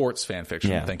sports fan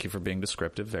fiction. Yeah. Thank you for being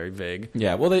descriptive, very vague.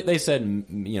 yeah, well, they said,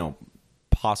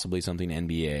 possibly something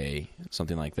NBA,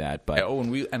 something like that. But Oh,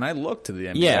 and I looked to the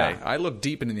NBA. Yeah. I looked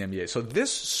deep into the NBA. So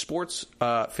this sports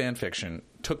fan fiction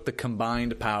took the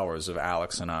combined powers of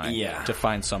Alex and I to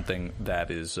find something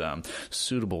that is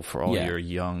suitable for all your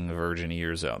young virgin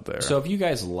ears out there. So if you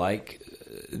guys like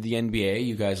the NBA,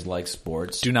 you guys like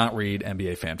sports, do not read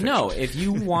NBA fan fiction. No, if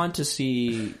you want to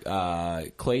see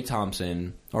Klay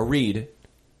Thompson or read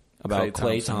about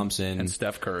Klay Thompson and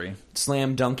Steph Curry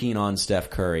slam dunking on Steph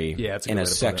Curry in a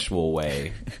sexual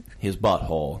way, his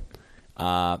butthole,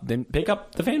 then pick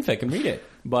up the fanfic and read it.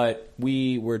 But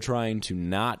we were trying to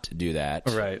not do that.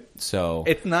 Right. So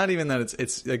it's not even that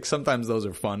it's like sometimes those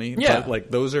are funny, but like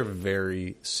those are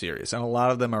very serious. And a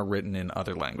lot of them are written in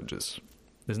other languages.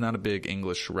 There's not a big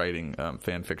English writing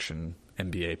fan fiction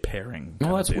NBA pairing.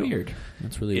 Oh, that's weird.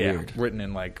 That's really weird. Written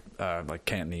in like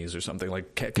Cantonese or something,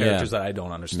 like characters that I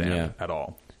don't understand at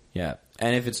all. Yeah.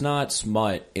 And if it's not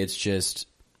smut, it's just,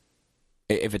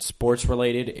 if it's sports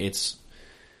related, it's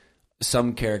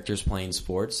some characters playing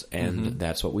sports, and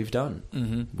that's what we've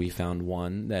done. We found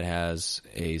one that has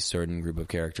a certain group of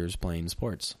characters playing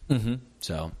sports.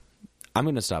 So I'm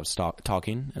going to stop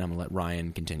talking, and I'm going to let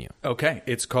Ryan continue. Okay.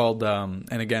 It's called, and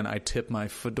again, I tip my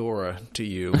fedora to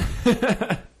you,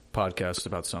 podcast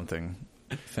about something.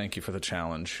 Thank you for the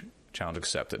challenge. Challenge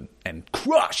accepted and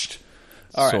crushed.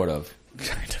 All right. Sort of.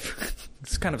 Kind of.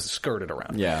 It's kind of skirted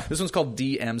around. Yeah. This one's called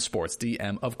DM Sports.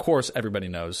 DM, of course, everybody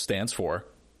knows, stands for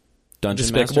Dungeon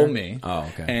Despicable Master? Me. Oh,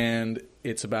 okay. And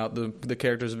it's about the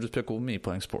characters of Despicable Me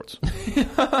playing sports.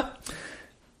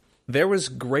 There was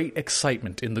great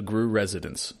excitement in the Gru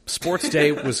residence. Sports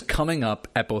Day was coming up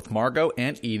at both Margot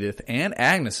and Edith and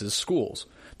Agnes's schools.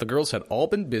 The girls had all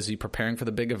been busy preparing for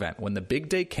the big event. When the big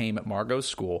day came at Margot's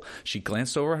school, she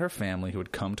glanced over at her family who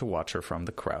had come to watch her from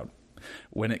the crowd.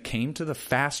 When it came to the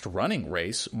fast running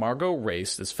race, Margot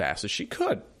raced as fast as she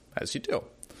could, as you do.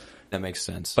 That makes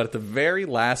sense. But at the very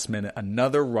last minute,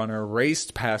 another runner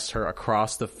raced past her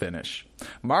across the finish.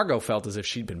 Margot felt as if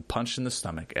she'd been punched in the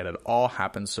stomach. It had all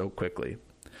happened so quickly.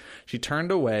 She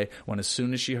turned away when as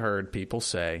soon as she heard people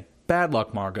say, "Bad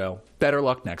luck, Margot. Better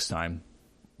luck next time."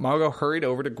 Margot hurried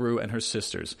over to Gru and her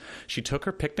sisters. She took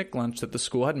her picnic lunch that the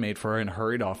school had made for her and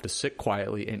hurried off to sit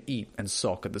quietly and eat and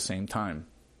sulk at the same time.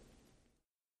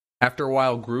 After a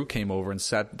while, Gru came over and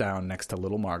sat down next to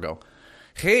little Margot.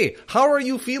 "Hey, how are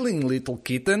you feeling, little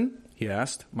kitten?" he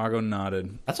asked. Margot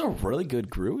nodded. That's a really good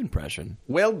Gru impression.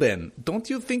 "Well then, don't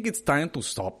you think it's time to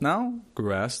stop now?"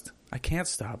 Gru asked. "I can't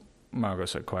stop," Margot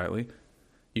said quietly.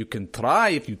 "You can try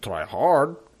if you try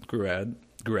hard," Gru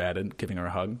added, giving her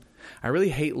a hug. "I really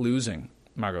hate losing,"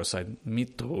 Margot said. "Me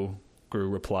too," Gru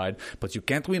replied, "but you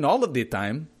can't win all of the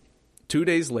time." 2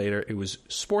 days later, it was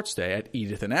sports day at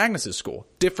Edith and Agnes's school.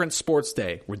 Different sports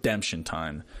day, redemption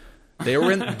time.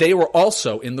 They were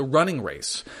also in the running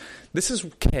race. This is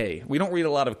K. We don't read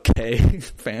a lot of K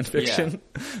fan fiction,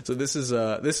 so this is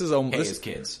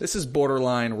kids. This is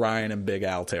borderline Ryan and Big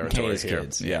Al territory K is here.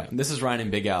 kids. Yeah, this is Ryan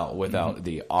and Big Al without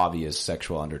the obvious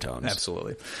sexual undertones.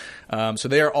 Absolutely. So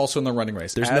they are also in the running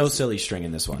race. There's no silly string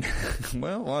in this one.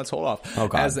 Well, let's hold off. Oh,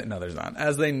 God. No, there's not.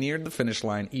 As they neared the finish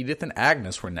line, Edith and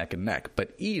Agnes were neck and neck,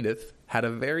 but Edith had a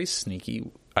very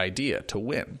sneaky idea to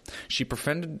win. She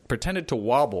pretended to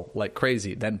wobble like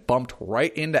crazy, then bumped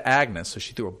right into Agnes, so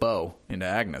she threw a bow into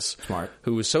Agnes. Smart.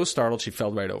 Who was so startled she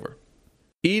fell right over.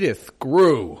 "Edith,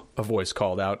 Gru," a voice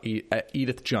called out.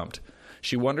 Edith jumped.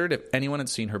 She wondered if anyone had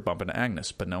seen her bump into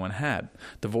Agnes, but no one had.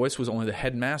 The voice was only the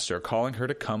headmaster calling her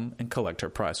to come and collect her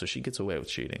prize, so she gets away with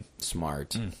cheating.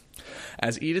 Smart.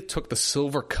 As Edith took the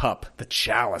silver cup, the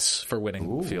chalice, for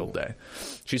winning field day,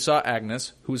 she saw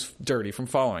Agnes, who was dirty from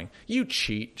following. "You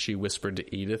cheat," she whispered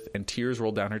to Edith, and tears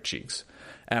rolled down her cheeks.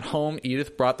 At home,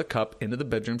 Edith brought the cup into the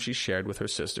bedroom she shared with her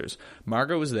sisters.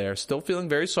 Margot was there, still feeling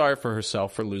very sorry for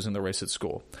herself for losing the race at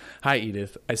school. "Hi,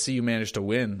 Edith. I see you managed to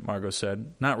win," Margot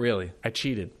said. "Not really. I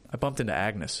cheated. I bumped into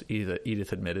Agnes,"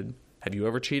 Edith admitted. "Have you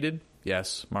ever cheated?"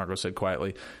 "Yes," Margot said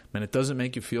quietly. "And it doesn't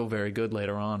make you feel very good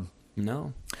later on."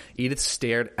 No. Edith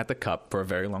stared at the cup for a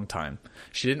very long time.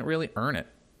 She didn't really earn it.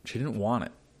 She didn't want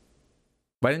it.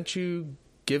 "Why didn't you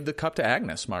give the cup to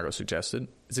Agnes?" Margot suggested.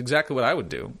 "It's exactly what I would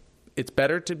do. It's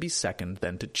better to be second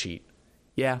than to cheat."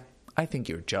 "Yeah, I think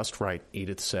you're just right,"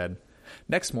 Edith said.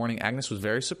 Next morning, Agnes was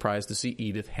very surprised to see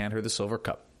Edith hand her the silver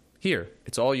cup. "Here,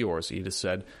 it's all yours," Edith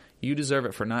said. "You deserve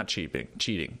it for not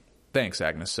cheating." "Thanks,"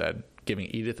 Agnes said,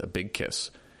 giving Edith a big kiss.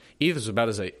 Edith was about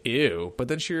to say, "Ew," but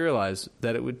then she realized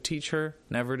that it would teach her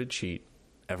never to cheat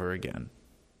ever again.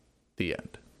 The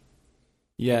end.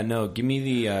 Yeah, no, give me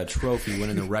the trophy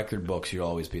when in the record books you'll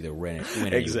always be the winner.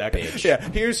 Exactly. You bitch. Yeah,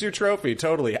 here's your trophy.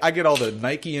 Totally. I get all the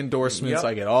Nike endorsements.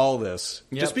 Yep. I get all this.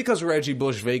 Yep. Just because Reggie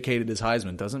Bush vacated his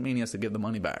Heisman doesn't mean he has to give the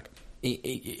money back.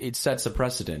 It sets a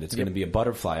precedent. It's going to be a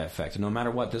butterfly effect. And no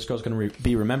matter what, this girl's going to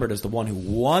be remembered as the one who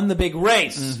won the big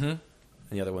race. Mm-hmm. And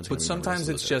the other one's going to be sometimes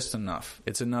it's just enough.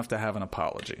 It's enough to have an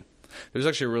apology. There's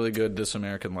actually a really good This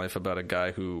American Life about a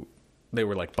guy who... They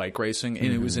were like bike racing,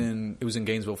 and it was in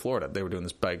Gainesville, Florida. They were doing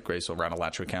this bike race around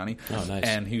Alachua County. Oh, nice!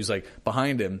 And he was like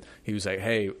behind him. He was like,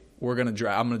 "Hey, I'm gonna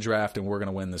draft, and we're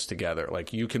gonna win this together.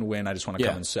 Like you can win. I just want to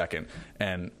come in second."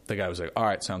 And the guy was like, "All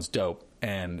right, sounds dope."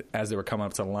 And as they were coming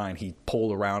up to the line, he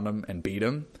pulled around him and beat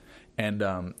him. And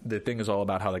the thing is all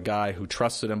about how the guy who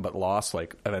trusted him but lost,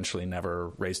 like eventually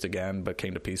never raced again, but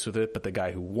came to peace with it. But the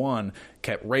guy who won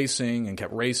kept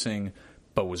racing,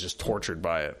 but was just tortured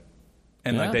by it.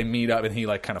 And like they meet up, and he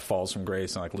like kind of falls from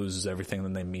grace and like loses everything.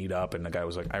 Then they meet up, and the guy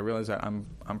was like, "I realize that I'm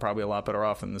probably a lot better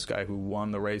off than this guy who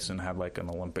won the race and had like an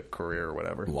Olympic career or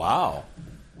whatever." Wow.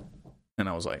 And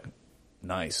I was like,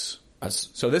 "Nice."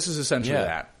 So this is essentially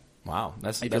that. Wow.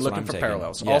 That's if you're looking for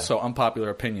parallels. Yeah. Also,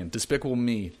 unpopular opinion: Despicable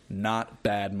Me, not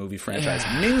bad movie franchise.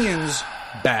 Minions,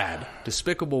 bad.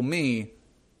 Despicable Me,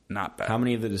 not bad. How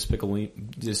many of the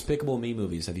Despicable Me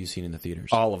movies have you seen in the theaters?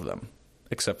 All of them,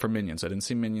 except for Minions. I didn't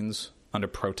see Minions under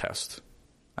protest.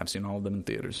 I've seen all of them in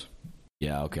theaters.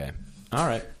 Yeah, okay. All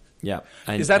right. Yeah.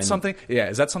 Is that something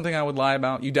I would lie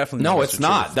about? You definitely know. No, it's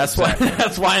not. That's why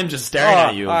I'm just staring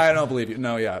at you. I don't believe you.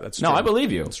 No, yeah, that's true. No, I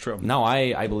believe you. It's true. No,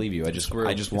 I believe you. I just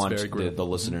want the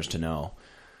listeners to know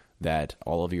that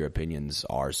all of your opinions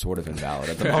are sort of invalid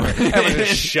at the moment. Everyone's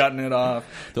just shutting it off.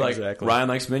 They're like, Ryan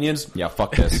likes Minions? Yeah,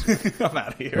 fuck this. I'm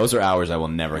out of here. Those are hours I will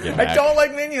never get back. I don't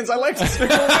like Minions. I like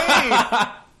Despicable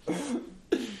Me.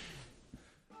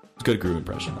 Good groove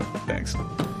impression. Thanks.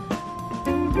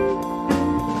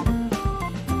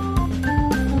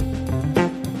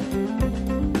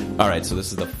 All right, so this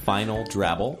is the final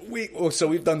drabble. So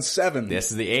we've done 7.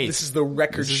 This is the 8th. This is the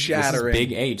record-shattering. This is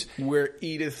big 8. We're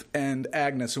Edith and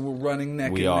Agnes, and we're running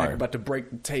neck and neck, about to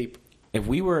break the tape. If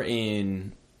we were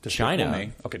in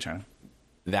China, China,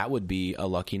 that would be a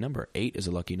lucky number. 8 is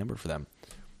a lucky number for them.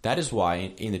 That is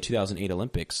why in the 2008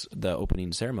 Olympics, the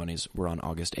opening ceremonies were on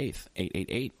August 8th,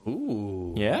 888.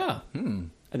 Ooh. Yeah.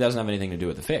 It doesn't have anything to do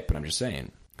with the fic, but I'm just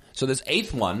saying. So this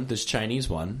 8th one, this Chinese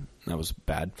one, that was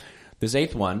bad. This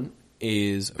 8th one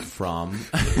is from...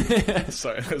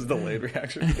 Sorry, that was a delayed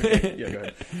reaction. Yeah, go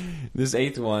ahead. This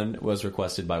 8th one was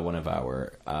requested by one of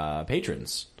our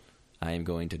patrons. I am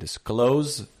going to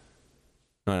disclose...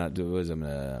 No, I'm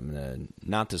gonna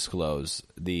not disclose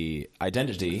the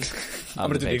identity. I'm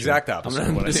gonna do the exact opposite.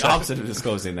 I'm gonna do the opposite of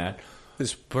disclosing that.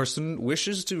 This person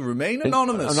wishes to remain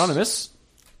anonymous. Anonymous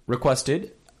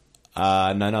requested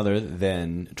none other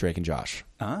than Drake and Josh.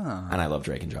 And I love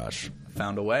Drake and Josh.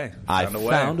 Found a way.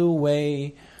 Found a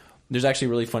way. There's actually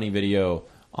a really funny video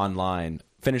online.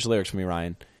 Finish the lyrics for me,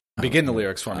 Ryan. Begin the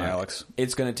lyrics for me, Alex.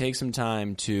 It's going to take some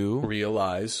time to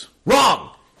realize.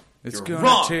 Wrong. It's going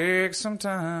to take some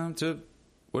time to...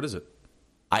 What is it?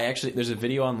 There's a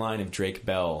video online of Drake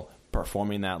Bell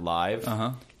performing that live,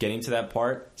 getting to that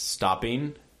part,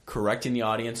 stopping, correcting the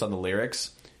audience on the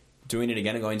lyrics, doing it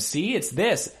again and going, see, it's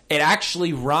this. It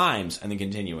actually rhymes. And then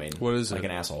continuing. What is it? Like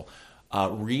an asshole.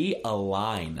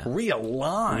 Realign.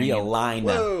 Realign.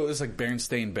 Whoa, it's like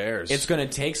Berenstain Bears. It's going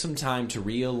to take some time to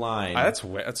realign.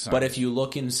 That's but if you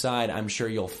look inside, I'm sure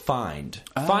you'll find.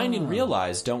 Find and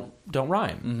realize don't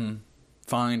rhyme. Mm-hmm.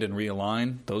 Find and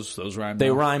realign. Those rhyme.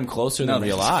 They rhyme closer than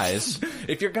realize.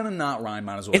 If you're gonna not rhyme,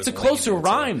 might as well. It's a closer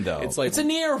rhyme, though. It's like it's a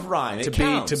near rhyme. It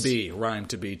counts. To be. Rhyme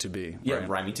to be. Yeah, right.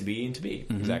 Rhyming to be and to be.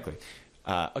 Mm-hmm. Exactly.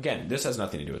 Again, this has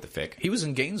nothing to do with the fic. He was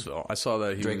in Gainesville. I saw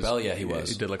that. Drake Bell, he was.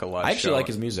 He did like a live show. I actually like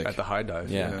his music. At the High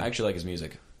Dive. Yeah, I actually like his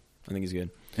music. I think he's good.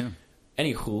 Yeah.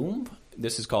 Anywho,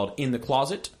 This is called In the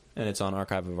Closet, and it's on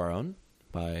Archive of Our Own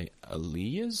by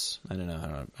Elias. I don't know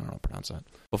how to pronounce that.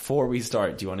 Before we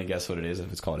start, do you want to guess what it is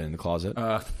if it's called In the Closet?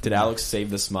 Did Alex save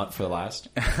the smut for the last?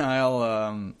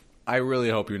 I really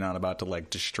hope you're not about to like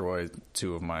destroy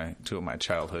two of my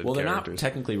childhood Well, they're characters. not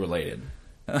technically related.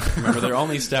 Remember, they're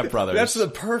only stepbrothers. That's the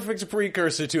perfect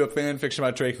precursor to a fan fiction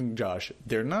about Drake and Josh.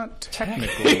 They're not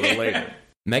technically related.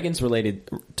 Megan's related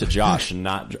to Josh,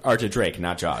 to Drake,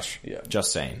 not Josh. Yeah.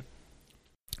 Just saying.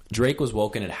 Drake was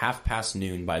woken at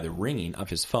noon by the ringing of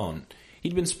his phone.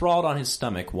 He'd been sprawled on his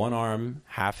stomach, one arm,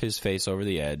 half his face over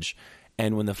the edge,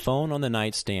 and when the phone on the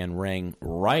nightstand rang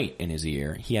right in his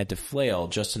ear, he had to flail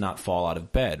just to not fall out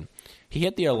of bed. He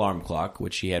hit the alarm clock,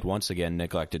 which he had once again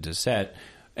neglected to set,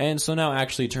 and so now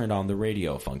actually turned on the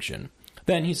radio function.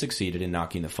 Then he succeeded in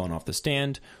knocking the phone off the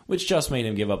stand, which just made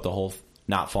him give up the whole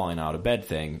not falling out of bed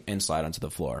thing and slide onto the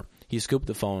floor. He scooped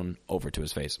the phone over to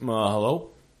his face.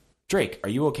 Hello? Drake, are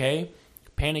you okay?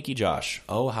 Panicky Josh.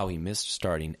 Oh, how he missed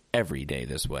starting every day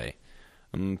this way.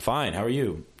 Fine, how are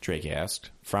you? Drake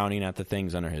asked, frowning at the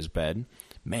things under his bed.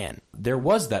 Man, there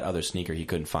was that other sneaker he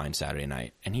couldn't find Saturday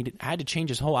night, and he had to change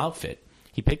his whole outfit.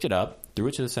 He picked it up, threw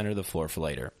it to the center of the floor for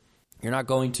later. You're not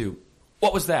going to...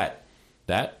 What was that?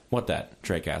 That? What that?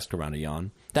 Drake asked around a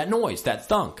yawn. That noise, that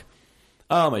thunk.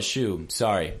 Oh, my shoe.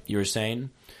 Sorry, you were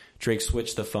saying? Drake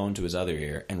switched the phone to his other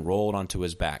ear and rolled onto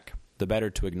his back, the better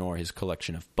to ignore his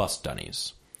collection of bust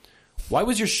dunnies. Why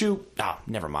was your shoe...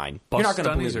 never mind. Bust You're not going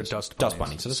to believe dunnies or this. dust Dust bunnies?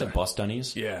 bunnies. So they said bust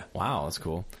dunnies? Yeah. Wow, that's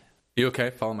cool. You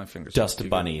okay? Follow my fingers. Dust You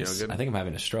bunnies. good? I think I'm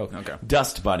having a stroke. Okay.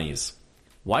 Dust bunnies.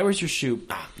 Why was your shoe...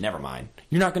 never mind.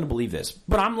 You're not going to believe this,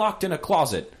 but I'm locked in a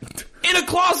closet. In a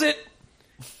closet!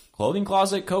 Clothing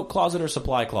closet, coat closet, or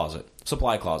supply closet?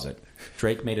 Supply closet.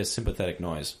 Drake made a sympathetic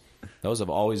noise. Those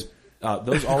always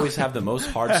have the most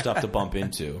hard stuff to bump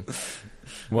into.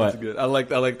 What? That's good. I like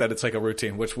that it's like a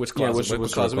routine. Which closet?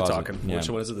 Which closet are we talking? Yeah. Which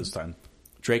one is it this time?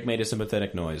 Drake made a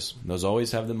sympathetic noise. Those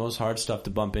always have the most hard stuff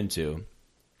to bump into.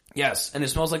 Yes, and it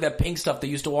smells like that pink stuff they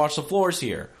used to wash the floors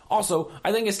here. Also,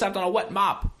 I think I stepped on a wet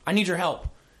mop. I need your help.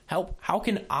 Help? How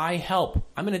can I help?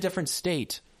 I'm in a different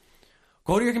state.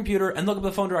 Go to your computer and look up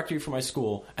the phone directory for my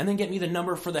school, and then get me the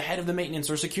number for the head of the maintenance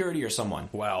or security or someone.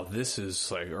 Wow, this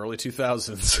is like early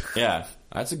 2000s. Yeah,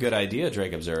 that's a good idea,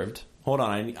 Drake observed. Hold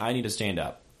on, I need to stand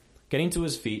up. Getting to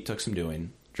his feet took some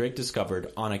doing. Drake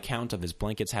discovered, on account of his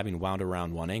blankets having wound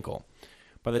around one ankle.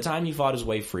 By the time he fought his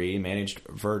way free and managed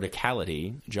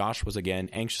verticality, Josh was again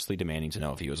anxiously demanding to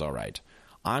know if he was all right.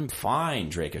 I'm fine,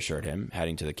 Drake assured him,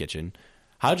 heading to the kitchen.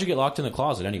 How'd you get locked in the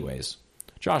closet anyways?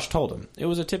 Josh told him. It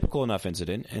was a typical enough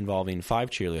incident involving 5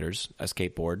 cheerleaders, a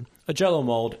skateboard, a Jell-O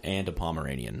mold, and a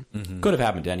Pomeranian. Mm-hmm. Could have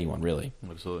happened to anyone, really.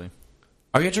 Absolutely.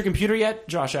 Are you at your computer yet?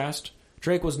 Josh asked.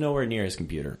 Drake was nowhere near his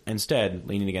computer, instead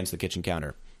leaning against the kitchen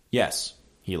counter. Yes,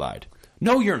 he lied.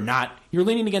 No, you're not. You're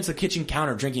leaning against the kitchen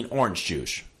counter drinking orange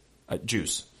juice.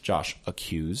 Juice, Josh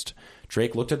accused.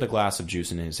 Drake looked at the glass of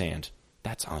juice in his hand.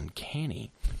 That's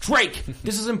uncanny. Drake,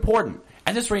 this is important.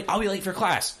 At this rate, I'll be late for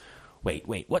class. Wait,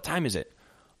 what time is it?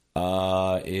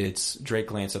 It's... Drake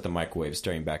glanced at the microwave,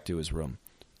 staring back to his room.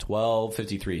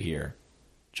 12:53 here.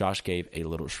 Josh gave a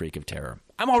little shriek of terror.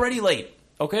 I'm already late.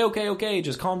 Okay,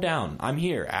 just calm down. I'm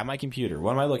here, at my computer.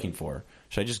 What am I looking for?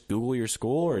 Should I just Google your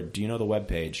school, or do you know the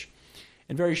webpage?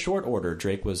 In very short order,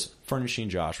 Drake was furnishing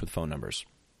Josh with phone numbers.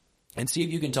 And see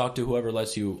if you can talk to whoever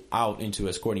lets you out into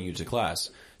escorting you to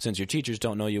class, since your teachers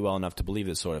don't know you well enough to believe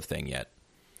this sort of thing yet.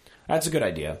 That's a good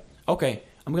idea. Okay,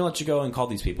 I'm going to let you go and call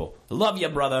these people. Love you,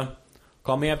 brother.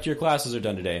 Call me after your classes are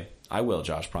done today. I will,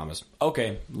 Josh promised.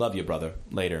 Okay, love you, brother.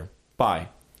 Later. Bye.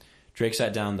 Drake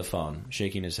sat down on the phone,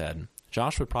 shaking his head.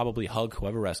 Josh would probably hug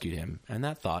whoever rescued him, and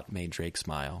that thought made Drake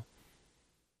smile.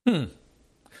 I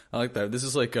like that. This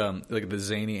is like the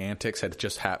zany antics had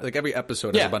just happened. Like every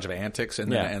episode has a bunch of antics, and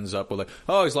then it ends up with like,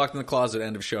 oh, he's locked in the closet.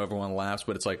 End of show. Everyone laughs,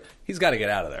 but it's like he's got to get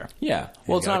out of there. Yeah.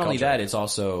 Well, it's not only that. It's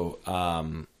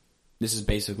also this is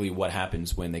basically what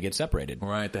happens when they get separated.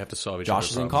 Right. They have to solve each other's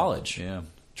Josh is in college. Yeah.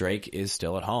 Drake is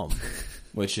still at home,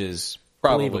 which is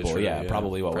Probably believable. true, Yeah,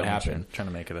 probably what would happen. Trying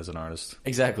to make it as an artist.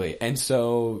 Exactly. And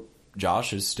so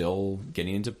Josh is still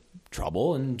getting into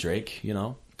trouble, and Drake,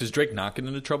 Does Drake not get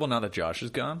into trouble now that Josh is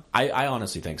gone? I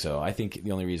honestly think so. I think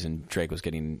the only reason Drake was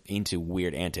getting into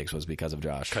weird antics was because of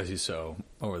Josh. Because he's so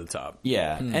over the top.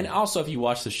 Yeah. And also, if you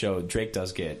watch the show, Drake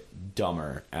does get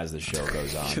dumber as the show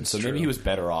goes on. So maybe he was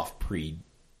better off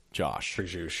pre-Josh.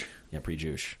 Pre-Juice. Yeah,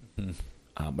 pre-Juice.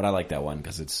 But I like that one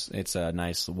because it's a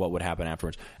nice what would happen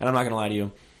afterwards. And I'm not going to lie to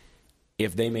you.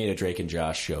 If they made a Drake and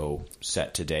Josh show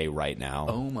set today right now,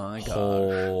 oh my god,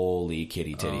 holy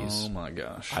kitty titties! Oh my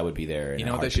gosh, I would be there. You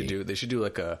know what they should do? They should do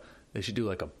like a They should do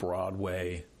like a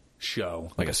Broadway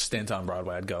show, like a stint on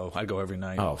Broadway. I'd go every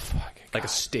night. Oh fuck! Like a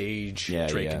stage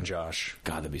Drake and Josh.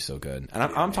 God, that'd be so good. And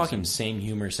I'm talking same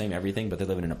humor, same everything, but they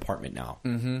live in an apartment now.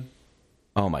 Mm-hmm.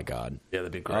 Oh my god. Yeah,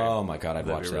 that'd be great. Oh my god, I'd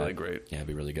watch that. That'd be really great. Yeah, it'd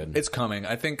be really good. It's coming.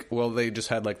 I think. Well, they just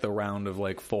had like the round of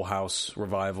like Full House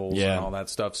revivals and all that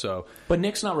stuff. So, but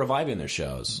Nick's not reviving their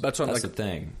shows. That's the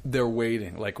thing. They're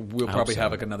waiting. Like we'll probably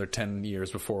have like another 10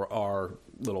 years before our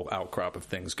little outcrop of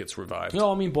things gets revived. No,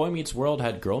 I mean Boy Meets World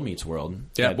had Girl Meets World.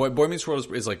 Yeah, Boy Meets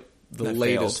World is like the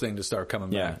latest thing to start coming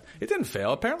back. It didn't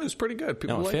fail. Apparently, it was pretty good.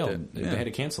 People liked it. They had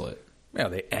to cancel it. Yeah,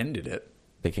 they ended it.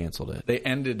 They canceled it. They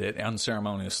ended it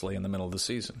unceremoniously in the middle of the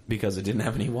season. Because it didn't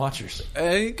have any watchers. No,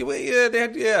 they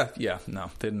didn't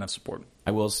have support.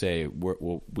 I will say,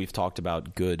 we've talked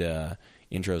about good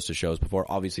intros to shows before.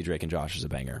 Obviously, Drake and Josh is a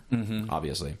banger. Mm-hmm.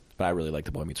 Obviously. But I really like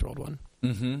the Boy Meets World one.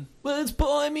 Mm-hmm. Well, it's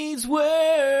Boy Meets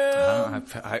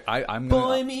World.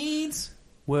 Boy Meets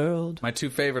World. My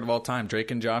two favorite of all time, Drake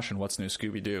and Josh and What's New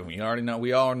Scooby-Doo. You already know.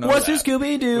 We all know What's that. New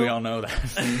Scooby-Doo? We all know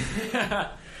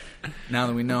that. Now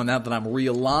that I'm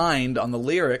realigned on the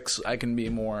lyrics, I can be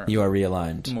more. You are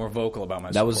realigned. More vocal about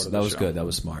my. That was good. That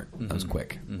was smart. Mm-hmm. That was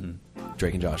quick. Mm-hmm.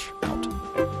 Drake and Josh out.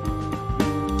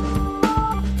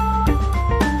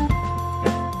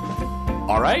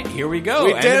 All right, here we go.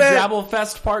 We did it.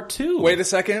 drabblefest Part 2. Wait a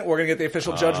second. We're gonna get the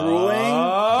official judge ruling.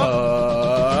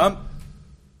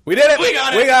 We did it. We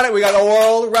got it. We got a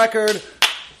world record.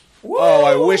 Woo! Oh,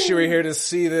 I wish you were here to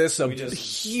see this.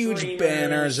 Huge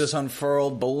banners just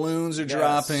unfurled. Balloons are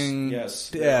dropping. Yes.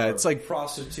 Yeah, it's like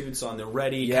prostitutes on the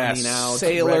ready coming out.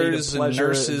 Sailors and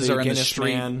nurses are in the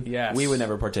street. Yes. We would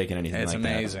never partake in anything like that.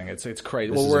 It's amazing. It's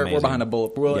crazy. Well, we're behind a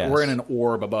bullet. We're in an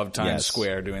orb above Times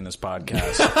Square doing this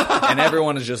podcast. And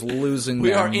everyone is just losing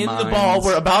their minds. We are in the ball.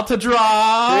 We're about to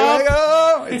drop. Here we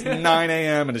go. It's 9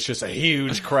 a.m. and it's just a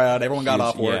huge crowd. Everyone got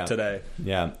off work today.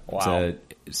 Yeah. Wow.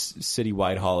 It's a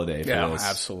citywide holiday for this.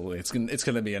 Absolutely. It's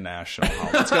going to be a national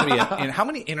holiday. It's going to be how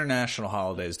many international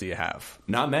holidays do you have?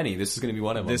 Not many. This is going to be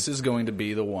one of them. This is going to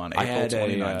be the one. April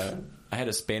 29th. I had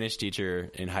a Spanish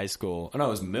teacher in high school. Oh, no, it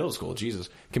was middle school. Jesus.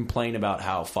 Complain about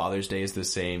how Father's Day is the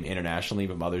same internationally,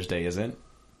 but Mother's Day isn't.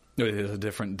 It is a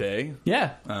different day?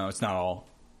 Yeah. It's not all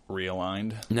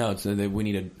realigned. No, we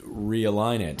need to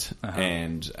realign it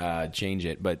and change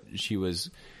it. But she was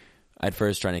at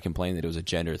first trying to complain that it was a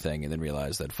gender thing and then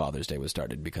realized that Father's Day was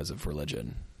started because of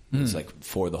religion. It's like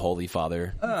for the Holy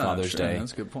Father, Father's Day.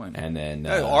 That's a good point. And then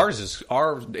our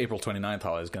April 29th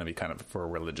holiday is going to be kind of for a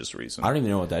religious reason. I don't even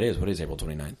know what that is. What is April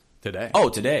 29th? Today. Oh,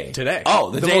 today. Today. Oh,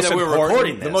 the day that we were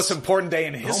recording this. The most important day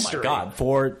in history. Oh my God,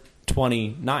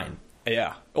 4/29.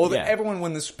 Yeah. Well, everyone,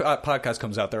 when this podcast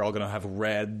comes out, they're all going to have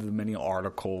read the many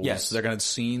articles. Yes. They're going to have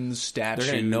seen the statues.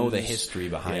 They're going to know the history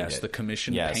behind it. Yes, the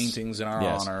commissioned paintings in our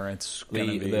honor. It's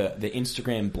going to be the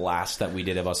Instagram blast that we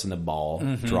did of us in the ball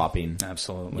dropping.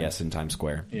 Absolutely. Yes, in Times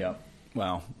Square. Yeah.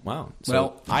 Wow.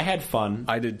 So I had fun.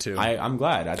 I did too. I'm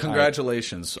glad.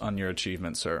 Congratulations on your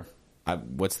achievement, sir.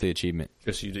 What's the achievement?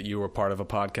 Just you were part of a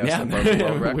podcast.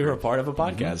 Yeah, we were part of a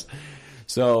podcast.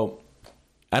 So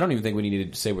I don't even think we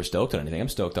need to say we're stoked on anything. I'm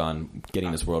stoked on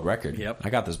getting this world record. Yep. I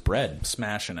got this bread.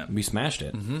 Smashing it. We smashed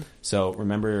it. Mm-hmm. So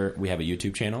remember, we have a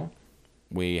YouTube channel.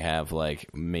 We have like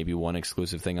maybe one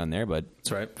exclusive thing on there, but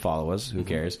that's right. Follow us. Who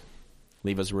cares?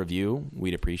 Leave us a review.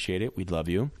 We'd appreciate it. We'd love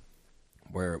you.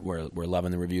 We're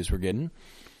loving the reviews we're getting.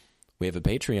 We have a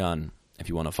Patreon. If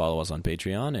you want to follow us on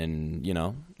Patreon and,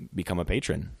 become a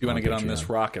patron. You want to get on this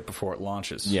rocket before it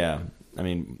launches. Yeah. I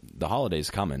mean, the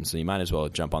holiday's coming, so you might as well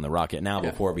jump on the rocket now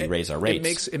before we raise our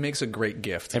rates. It makes a great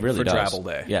gift for Drabble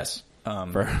Day. Yes.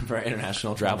 For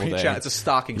International Drabble Day. It's a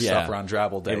stocking stuffer on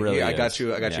Drabble Day. It really is. I got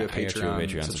you a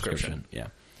Patreon subscription. Yeah.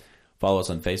 Follow us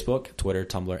on Facebook, Twitter,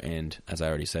 Tumblr, and, as I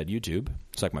already said, YouTube.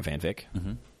 It's like my fanfic.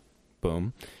 Mm-hmm.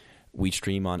 Boom. We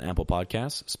stream on Apple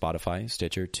Podcasts, Spotify,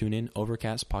 Stitcher, TuneIn,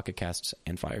 Overcast, Pocket Casts,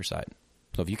 and Fireside.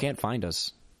 So if you can't find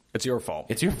us, it's your fault.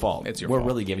 It's your fault. We're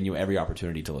really giving you every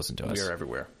opportunity to listen to us. We are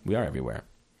everywhere. We are everywhere.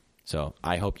 So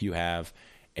I hope you have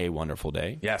a wonderful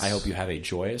day. Yes. I hope you have a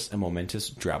joyous and momentous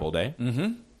Drabble Day.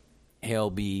 Mm-hmm. Hail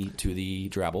be to the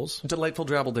Drabbles. A delightful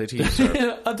Drabble Day to you,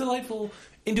 sir. A delightful,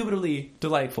 indubitably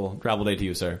delightful Drabble Day to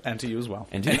you, sir. And to you as well.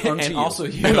 And also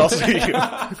you. And also you.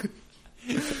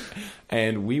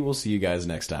 And we will see you guys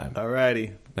next time.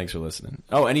 Alrighty. Thanks for listening.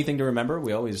 Oh, anything to remember?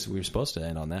 We were supposed to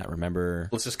end on that. Remember?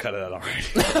 Let's just cut it out already.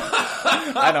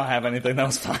 I don't have anything. That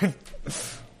was fine.